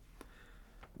temple,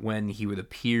 when he would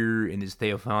appear in his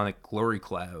theophanic glory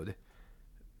cloud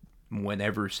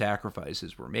whenever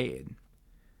sacrifices were made.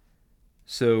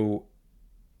 So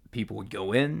people would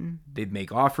go in, they'd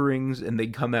make offerings, and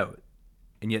they'd come out.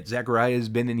 And yet Zechariah has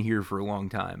been in here for a long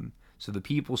time. So the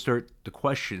people start to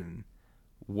question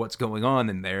what's going on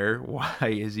in there.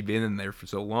 Why has he been in there for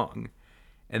so long?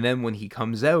 And then when he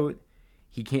comes out,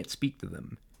 he can't speak to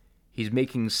them. He's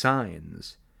making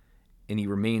signs, and he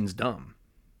remains dumb.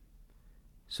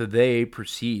 So they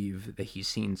perceive that he's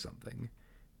seen something.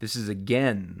 This is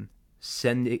again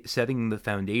setting the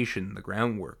foundation, the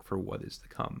groundwork for what is to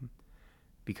come.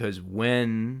 Because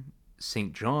when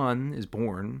St. John is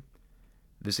born,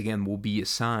 this again will be a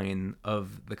sign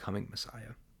of the coming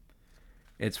Messiah.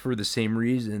 It's for the same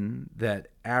reason that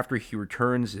after he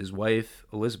returns his wife,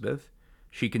 Elizabeth,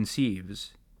 she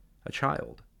conceives a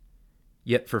child.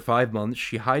 Yet for 5 months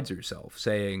she hides herself,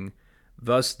 saying,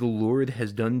 "Thus the Lord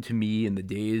has done to me in the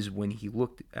days when he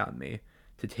looked at me,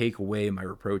 to take away my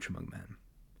reproach among men."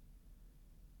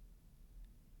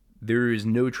 There is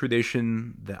no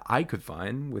tradition that I could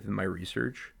find within my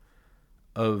research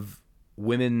of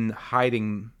women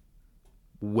hiding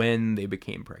when they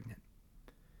became pregnant.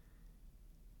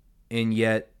 And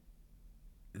yet,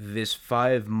 this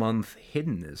 5-month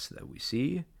hiddenness that we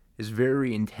see is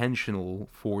very intentional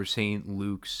for St.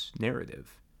 Luke's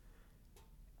narrative.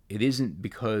 It isn't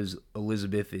because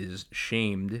Elizabeth is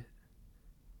shamed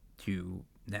to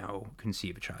now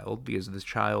conceive a child, because this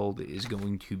child is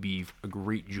going to be a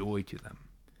great joy to them.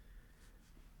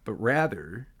 But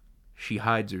rather, she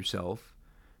hides herself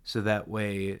so that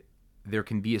way there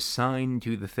can be a sign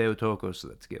to the Theotokos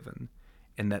that's given.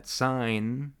 And that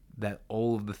sign, that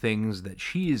all of the things that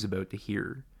she is about to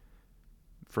hear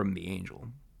from the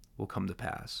angel will come to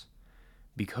pass.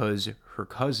 Because her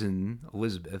cousin,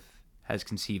 Elizabeth, has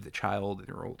conceived a child in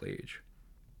her old age.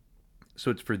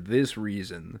 So it's for this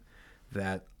reason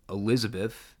that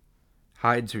Elizabeth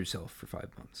hides herself for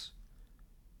 5 months.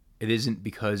 It isn't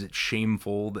because it's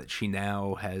shameful that she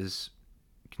now has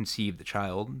conceived the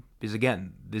child, because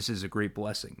again, this is a great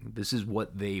blessing. This is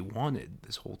what they wanted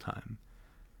this whole time.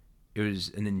 It was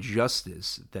an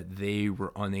injustice that they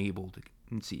were unable to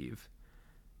conceive.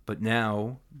 But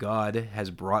now God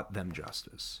has brought them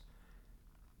justice.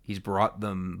 He's brought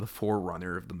them the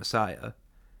forerunner of the Messiah.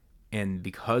 And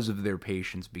because of their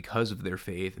patience, because of their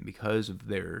faith, and because of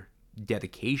their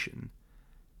dedication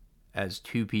as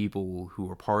two people who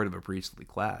are part of a priestly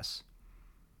class,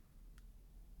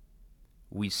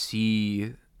 we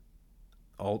see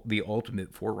the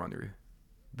ultimate forerunner,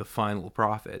 the final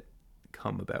prophet,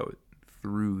 come about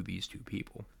through these two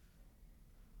people.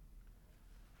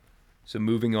 So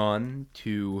moving on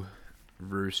to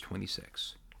verse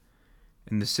 26.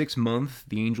 In the 6th month,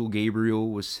 the angel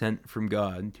Gabriel was sent from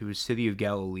God to a city of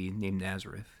Galilee named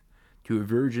Nazareth, to a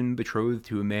virgin betrothed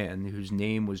to a man whose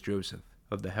name was Joseph,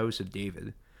 of the house of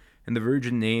David, and the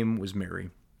virgin name was Mary.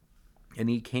 And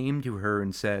he came to her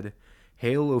and said,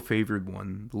 Hail, O favored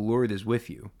one, the Lord is with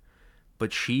you.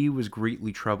 But she was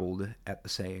greatly troubled at the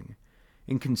saying,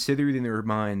 and considered in her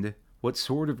mind what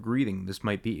sort of greeting this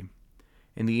might be.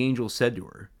 And the angel said to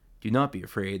her, Do not be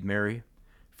afraid, Mary,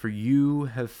 for you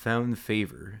have found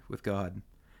favor with God.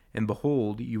 And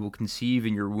behold, you will conceive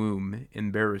in your womb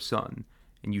and bear a son,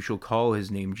 and you shall call his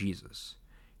name Jesus.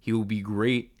 He will be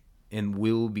great and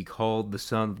will be called the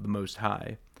Son of the Most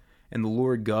High. And the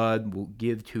Lord God will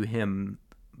give to him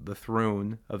the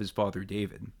throne of his father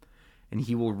David, and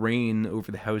he will reign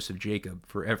over the house of Jacob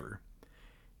forever,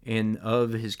 and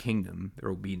of his kingdom there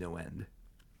will be no end.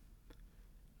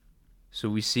 So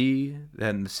we see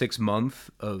that in the 6th month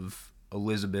of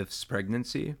Elizabeth's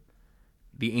pregnancy,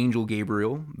 the angel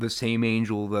Gabriel, the same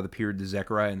angel that appeared to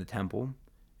Zechariah in the temple,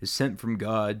 is sent from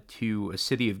God to a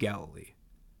city of Galilee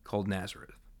called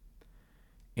Nazareth.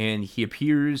 And he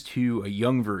appears to a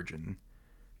young virgin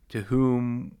to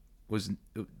whom was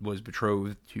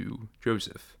betrothed to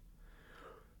Joseph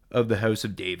of the house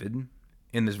of David,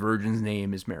 and this virgin's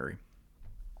name is Mary.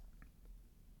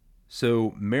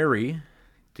 So Mary,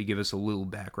 to give us a little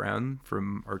background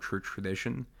from our church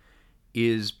tradition,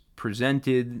 is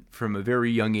presented from a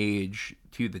very young age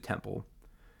to the temple.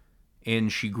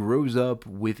 And she grows up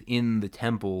within the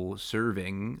temple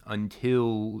serving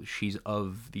until she's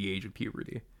of the age of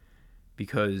puberty.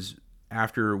 Because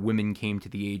after women came to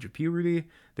the age of puberty,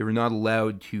 they were not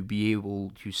allowed to be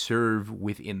able to serve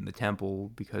within the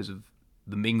temple because of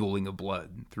the mingling of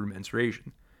blood through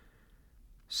menstruation.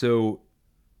 So,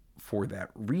 for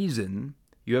that reason,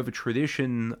 you have a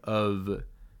tradition of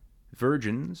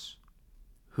virgins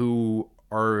who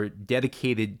are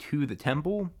dedicated to the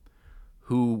temple,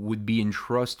 who would be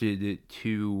entrusted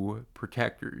to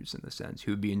protectors, in a sense,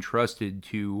 who would be entrusted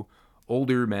to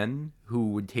older men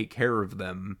who would take care of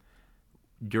them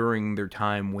during their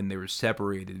time when they were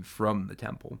separated from the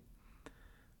temple.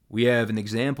 We have an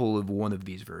example of one of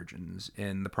these virgins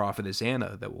in the prophetess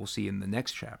Anna that we'll see in the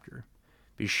next chapter,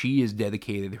 because she has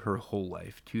dedicated her whole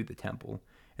life to the temple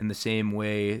in the same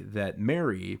way that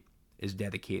Mary is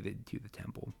dedicated to the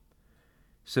temple.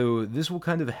 So this will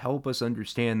kind of help us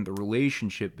understand the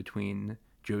relationship between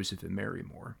Joseph and Mary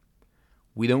more.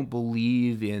 We don't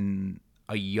believe in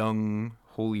a young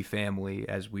Holy Family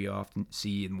as we often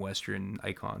see in Western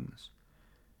icons.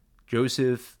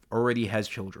 Joseph already has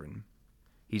children.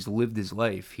 He's lived his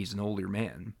life. He's an older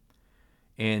man.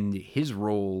 And his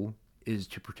role is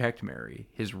to protect Mary.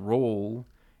 His role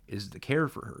is to care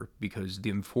for her, because the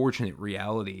unfortunate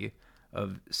reality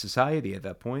of society at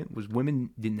that point was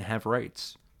women didn't have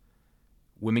rights.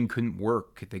 Women couldn't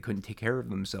work. They couldn't take care of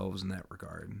themselves in that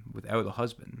regard without a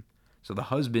husband. So the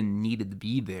husband needed to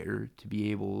be there to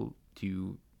be able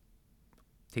to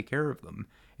take care of them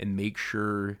and make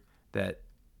sure that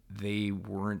they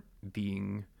weren't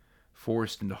being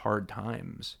forced into hard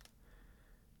times.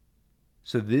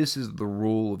 So this is the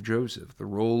role of Joseph. The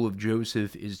role of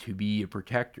Joseph is to be a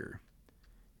protector.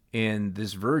 And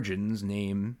this virgin's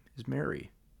name is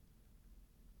Mary.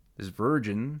 This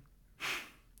virgin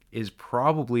is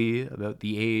probably about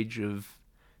the age of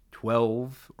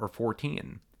 12 or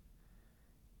 14.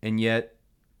 And yet,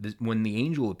 when the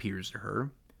angel appears to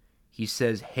her, he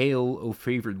says, Hail, O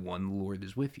favored one, the Lord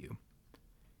is with you.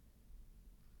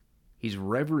 He's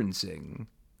reverencing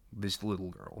this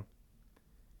little girl.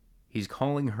 He's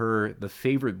calling her the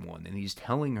favored one, and he's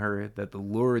telling her that the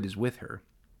Lord is with her.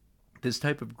 This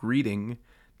type of greeting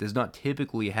does not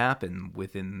typically happen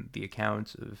within the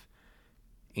accounts of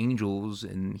angels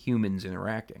and humans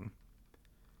interacting.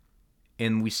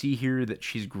 And we see here that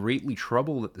she's greatly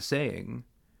troubled at the saying,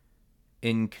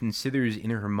 and considers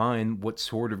in her mind what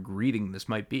sort of greeting this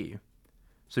might be.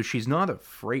 So she's not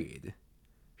afraid.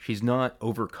 She's not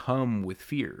overcome with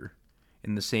fear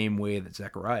in the same way that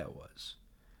Zechariah was.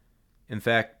 In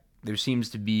fact, there seems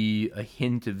to be a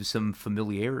hint of some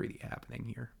familiarity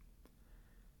happening here.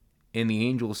 And the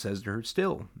angel says to her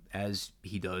still, as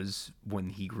he does when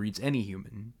he greets any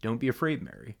human, Don't be afraid,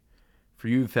 Mary, for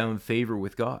you have found favor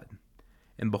with God.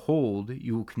 And behold,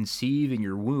 you will conceive in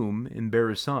your womb and bear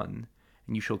a son,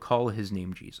 and you shall call his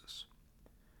name Jesus.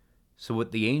 So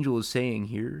what the angel is saying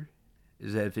here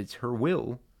is that if it's her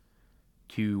will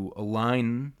to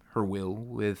align her will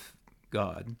with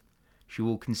God, she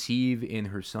will conceive in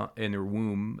her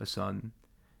womb a son,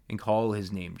 and call his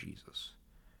name Jesus.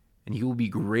 And he will be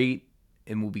great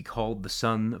and will be called the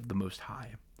Son of the Most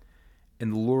High.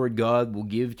 And the Lord God will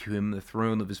give to him the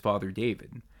throne of his father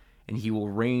David, and he will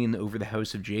reign over the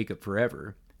house of Jacob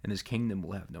forever, and his kingdom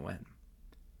will have no end.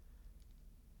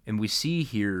 And we see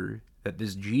here that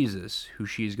this Jesus, who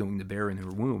she is going to bear in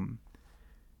her womb,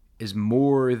 is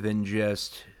more than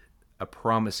just a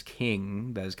promised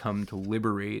king that has come to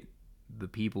liberate the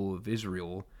people of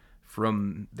Israel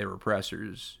from their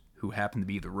oppressors, who happen to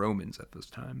be the Romans at this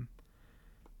time,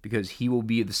 because he will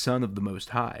be the son of the Most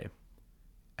High,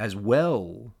 as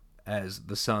well as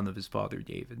the son of his father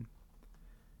David.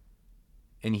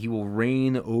 And he will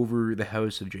reign over the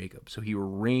house of Jacob. So he will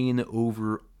reign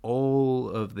over all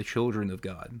of the children of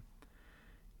God,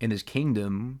 and his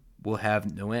kingdom will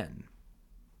have no end.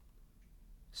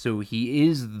 So he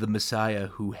is the Messiah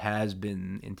who has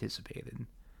been anticipated.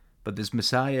 But this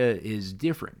Messiah is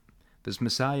different. This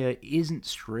Messiah isn't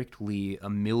strictly a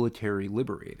military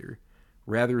liberator.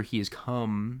 Rather, he has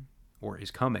come, or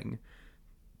is coming,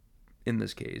 in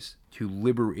this case, to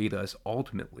liberate us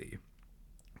ultimately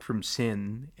from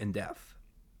sin and death.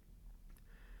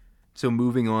 So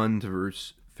moving on to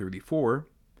verse 34,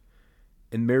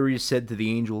 and Mary said to the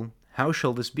angel, "How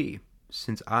shall this be,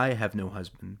 since I have no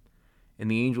husband?" And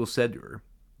the angel said to her,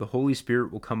 "The Holy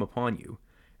Spirit will come upon you,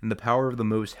 and the power of the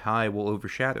Most High will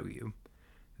overshadow you.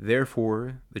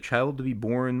 Therefore, the child to be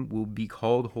born will be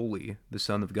called Holy, the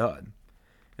Son of God.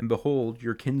 And behold,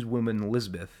 your kinswoman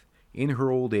Elizabeth, in her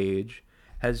old age,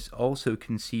 has also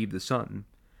conceived a son.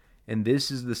 And this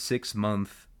is the 6th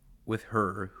month with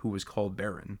her who was called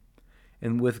barren.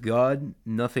 And with God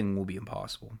nothing will be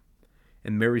impossible."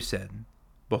 And Mary said,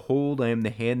 "Behold, I am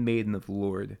the handmaiden of the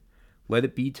Lord. Let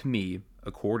it be to me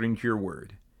according to your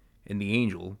word." And the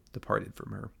angel departed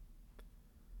from her.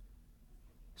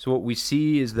 So what we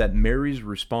see is that Mary's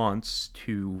response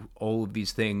to all of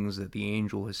these things that the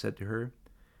angel has said to her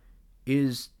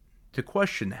is to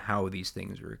question how these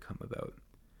things are to come about.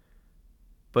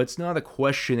 But it's not a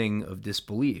questioning of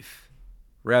disbelief.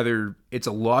 Rather, it's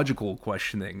a logical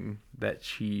questioning that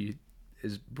she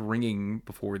is bringing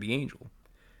before the angel.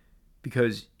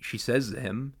 Because she says to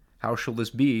him, "How shall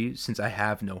this be, since I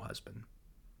have no husband?"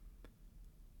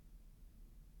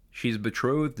 She's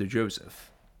betrothed to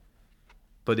Joseph.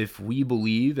 But if we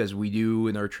believe, as we do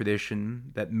in our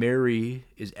tradition, that Mary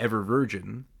is ever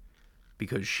virgin,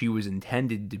 because she was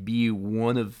intended to be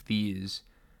one of these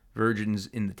virgins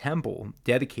in the temple,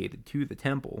 dedicated to the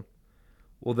temple,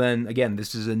 well then, again,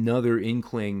 this is another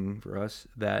inkling for us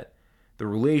that the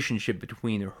relationship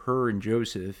between her and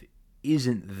Joseph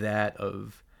isn't that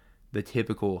of the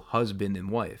typical husband and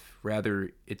wife.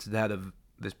 Rather, it's that of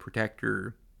this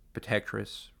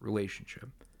protectress relationship.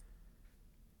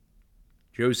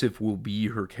 Joseph will be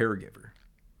her caregiver.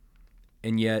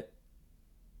 And yet,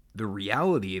 the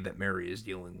reality that Mary is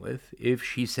dealing with, if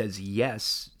she says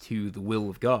yes to the will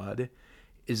of God,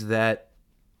 is that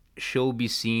she'll be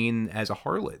seen as a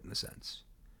harlot in a sense.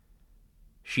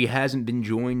 She hasn't been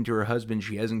joined to her husband.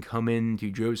 She hasn't come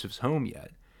into Joseph's home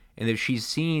yet. And if she's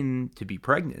seen to be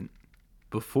pregnant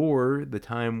before the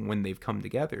time when they've come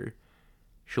together,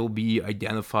 she'll be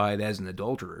identified as an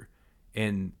adulterer.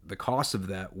 And the cost of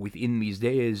that within these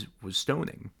days was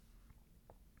stoning.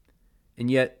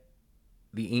 And yet,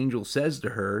 the angel says to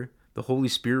her, "The Holy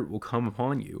Spirit will come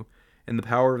upon you, and the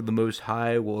power of the Most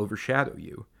High will overshadow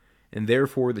you. And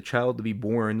therefore the child to be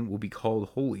born will be called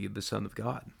Holy, the Son of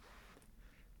God."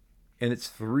 And it's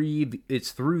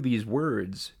through these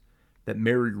words that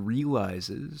Mary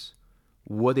realizes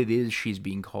what it is she's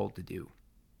being called to do.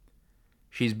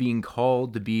 She's being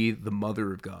called to be the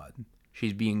mother of God.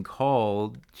 She's being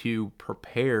called to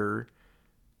prepare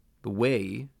the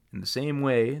way, in the same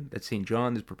way that St.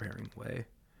 John is preparing the way,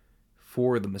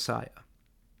 for the Messiah.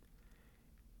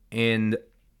 And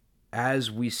as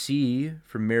we see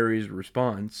from Mary's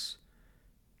response,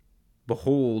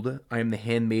 "Behold, I am the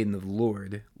handmaiden of the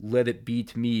Lord. Let it be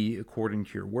to me according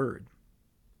to your word."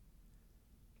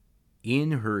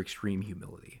 In her extreme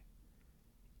humility,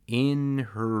 in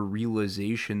her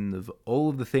realization of all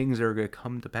of the things that are going to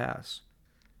come to pass,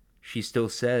 she still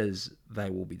says, "Thy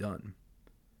will be done."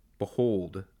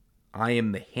 Behold, I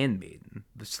am the handmaiden,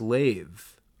 the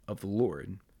slave of the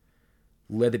Lord.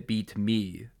 Let it be to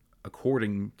me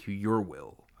according to your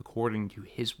will, according to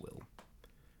his will.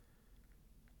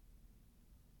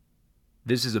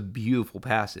 This is a beautiful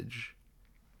passage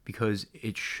because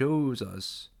it shows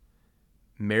us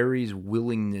Mary's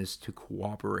willingness to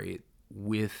cooperate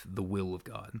with the will of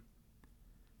God.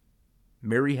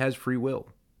 Mary has free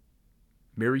will.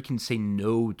 Mary can say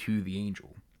no to the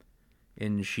angel.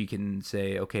 And she can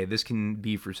say, okay, this can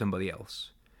be for somebody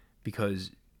else.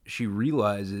 Because she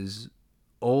realizes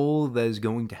all that is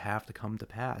going to have to come to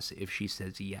pass if she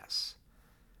says yes.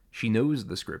 She knows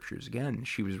the scriptures. Again,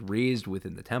 she was raised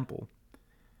within the temple.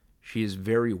 She is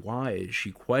very wise.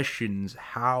 She questions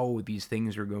how these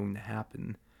things are going to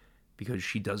happen because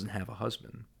she doesn't have a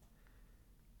husband.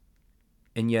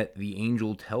 And yet the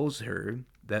angel tells her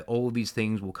that all of these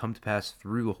things will come to pass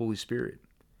through the Holy Spirit,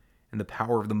 and the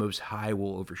power of the Most High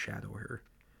will overshadow her.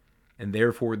 And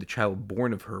therefore the child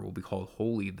born of her will be called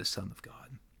Holy, the Son of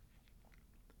God.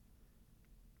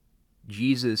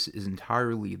 Jesus is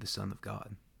entirely the Son of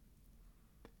God.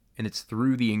 And it's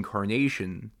through the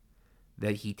incarnation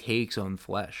that he takes on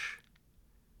flesh.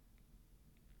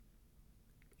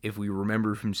 If we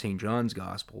remember from St. John's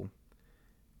Gospel,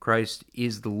 Christ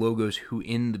is the Logos who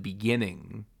in the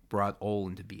beginning brought all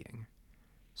into being.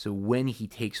 So when he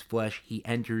takes flesh, he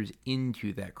enters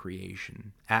into that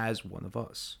creation as one of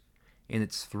us. And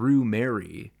it's through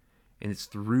Mary, and it's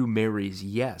through Mary's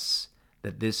yes,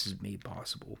 that this is made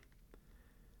possible.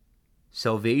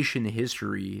 Salvation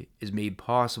history is made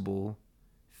possible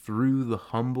through the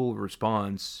humble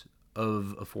response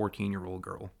of a 14-year-old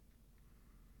girl.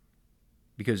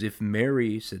 Because if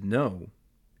Mary said no,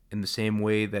 in the same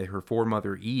way that her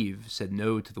foremother Eve said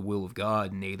no to the will of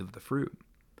God and ate of the fruit,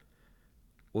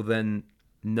 well then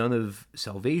none of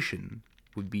salvation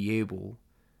would be able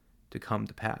to come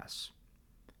to pass.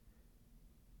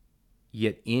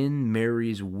 Yet in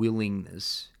Mary's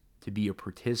willingness to be a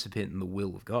participant in the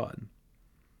will of God,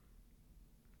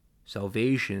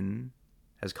 salvation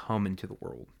has come into the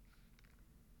world.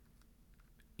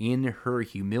 In her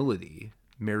humility,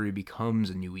 Mary becomes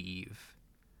a new Eve,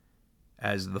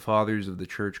 as the fathers of the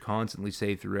church constantly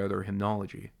say throughout our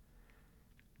hymnology,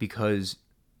 because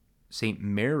Saint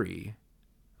Mary,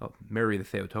 Mary the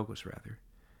Theotokos rather,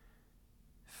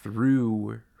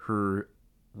 through her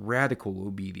radical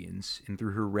obedience and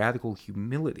through her radical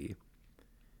humility,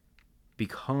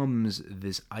 becomes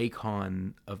this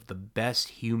icon of the best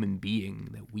human being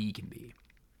that we can be.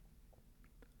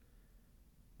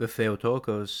 The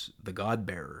Theotokos, the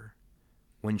God-bearer,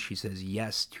 when she says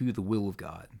yes to the will of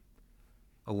God,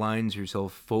 aligns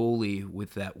herself fully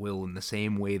with that will in the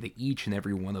same way that each and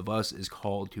every one of us is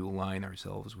called to align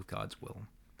ourselves with God's will.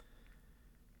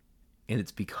 And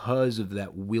it's because of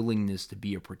that willingness to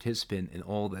be a participant in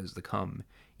all that is to come,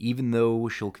 even though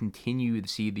she'll continue to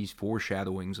see these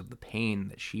foreshadowings of the pain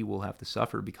that she will have to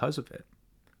suffer because of it.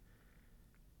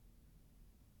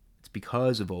 It's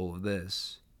because of all of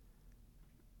this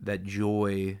that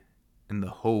joy and the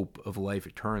hope of life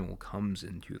eternal comes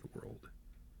into the world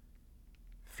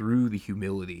through the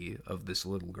humility of this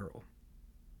little girl.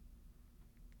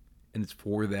 And it's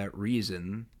for that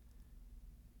reason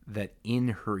that in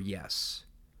her yes,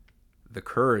 the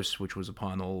curse which was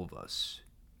upon all of us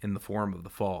in the form of the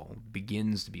fall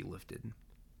begins to be lifted.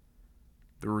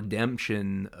 The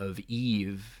redemption of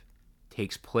Eve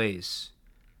takes place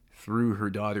through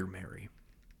her daughter Mary.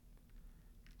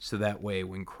 So that way,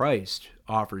 when Christ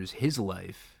offers his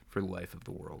life for the life of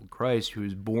the world, Christ who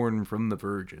is born from the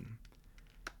Virgin,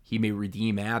 he may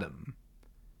redeem Adam,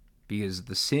 because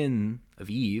the sin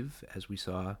of Eve, as we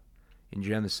saw in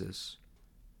Genesis,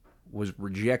 was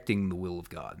rejecting the will of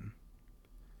God.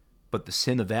 But the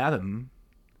sin of Adam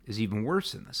is even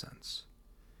worse in a sense,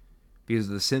 because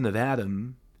the sin of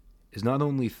Adam is not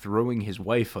only throwing his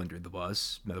wife under the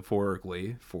bus,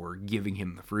 metaphorically, for giving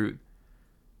him the fruit,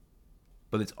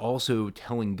 but it's also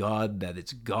telling God that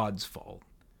it's God's fault,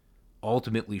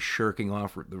 ultimately shirking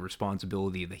off the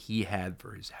responsibility that he had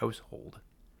for his household,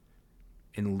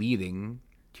 and leading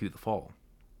to the fall.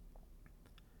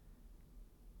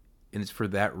 And it's for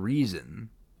that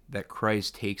reason that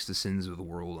Christ takes the sins of the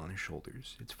world on his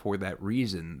shoulders. It's for that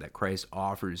reason that Christ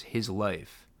offers his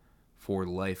life for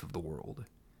the life of the world,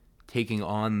 taking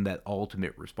on that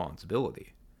ultimate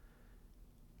responsibility.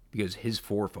 Because his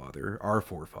forefather, our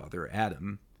forefather,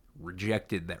 Adam,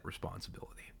 rejected that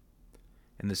responsibility.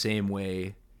 In the same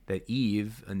way that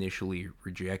Eve initially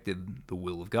rejected the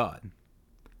will of God.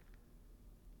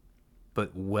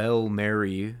 But while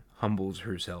Mary humbles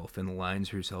herself and aligns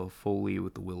herself fully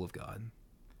with the will of God,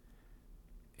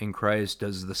 and Christ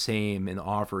does the same in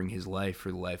offering his life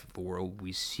for the life of the world,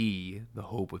 we see the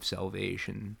hope of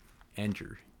salvation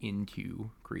enter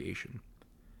into creation.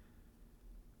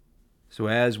 So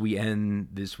as we end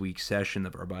this week's session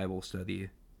of our Bible study,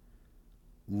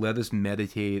 let us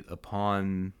meditate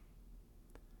upon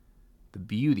the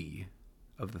beauty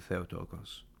of the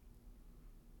Theotokos.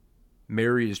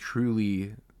 Mary is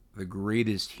truly the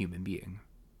greatest human being.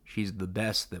 She's the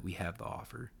best that we have to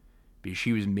offer, because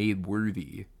she was made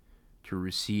worthy to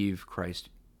receive Christ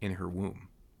in her womb.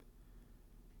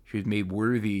 She was made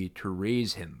worthy to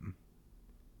raise him,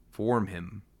 form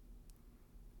him,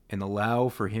 and allow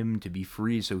for him to be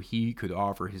free so he could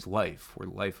offer his life for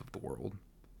the life of the world.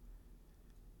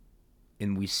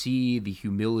 And we see the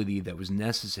humility that was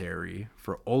necessary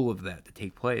for all of that to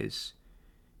take place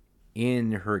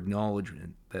in her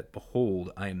acknowledgement that,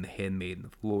 behold, I am the handmaiden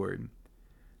of the Lord.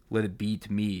 Let it be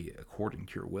to me according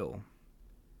to your will.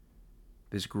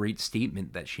 This great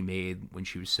statement that she made when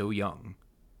she was so young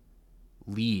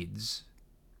leads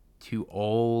to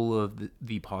all of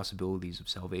the possibilities of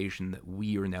salvation that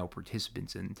we are now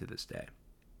participants in to this day.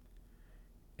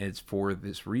 And it's for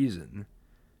this reason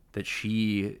that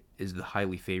she is the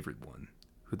highly favored one,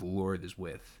 who the Lord is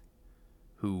with,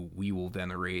 who we will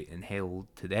venerate and hail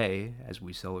today as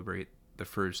we celebrate the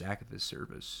first Akathist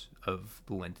service of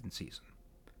the Lenten season.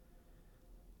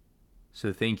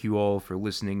 So thank you all for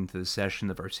listening to the session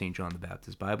of our St. John the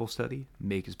Baptist Bible study.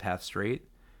 Make his path straight.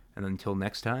 And until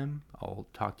next time, I'll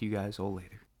talk to you guys all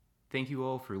later. Thank you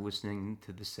all for listening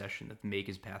to this session of Make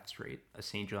His Path Straight, a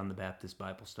St. John the Baptist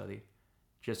Bible study.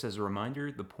 Just as a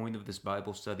reminder, the point of this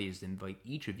Bible study is to invite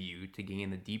each of you to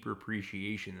gain a deeper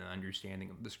appreciation and understanding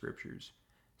of the Scriptures.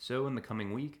 So in the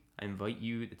coming week, I invite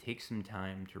you to take some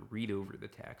time to read over the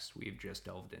text we have just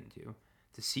delved into,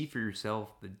 to see for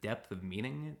yourself the depth of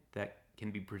meaning that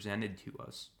can be presented to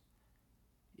us.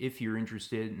 If you're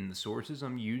interested in the sources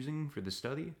I'm using for the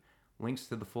study, links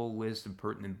to the full list of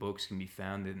pertinent books can be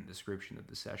found in the description of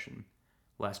the session.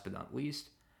 Last but not least,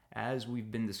 as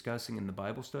we've been discussing in the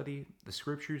Bible study, the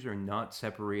Scriptures are not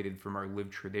separated from our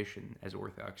lived tradition as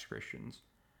Orthodox Christians.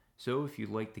 So if you'd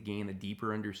like to gain a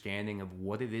deeper understanding of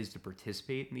what it is to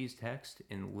participate in these texts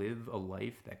and live a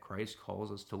life that Christ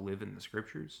calls us to live in the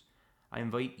Scriptures, I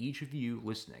invite each of you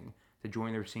listening to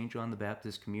join our St. John the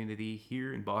Baptist community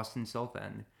here in Boston South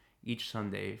End each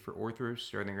Sunday for Orthros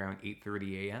starting around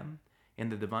 8:30 a.m.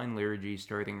 and the Divine Liturgy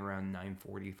starting around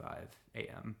 9:45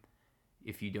 a.m.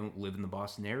 If you don't live in the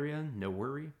Boston area, no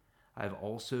worry. I've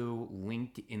also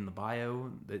linked in the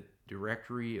bio the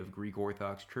directory of Greek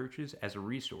Orthodox churches as a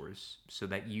resource so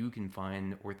that you can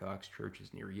find Orthodox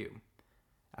churches near you.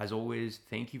 As always,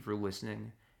 thank you for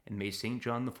listening, and may St.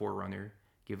 John the Forerunner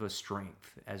give us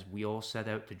strength as we all set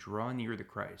out to draw near to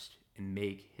Christ and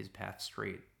make his path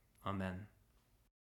straight. Amen.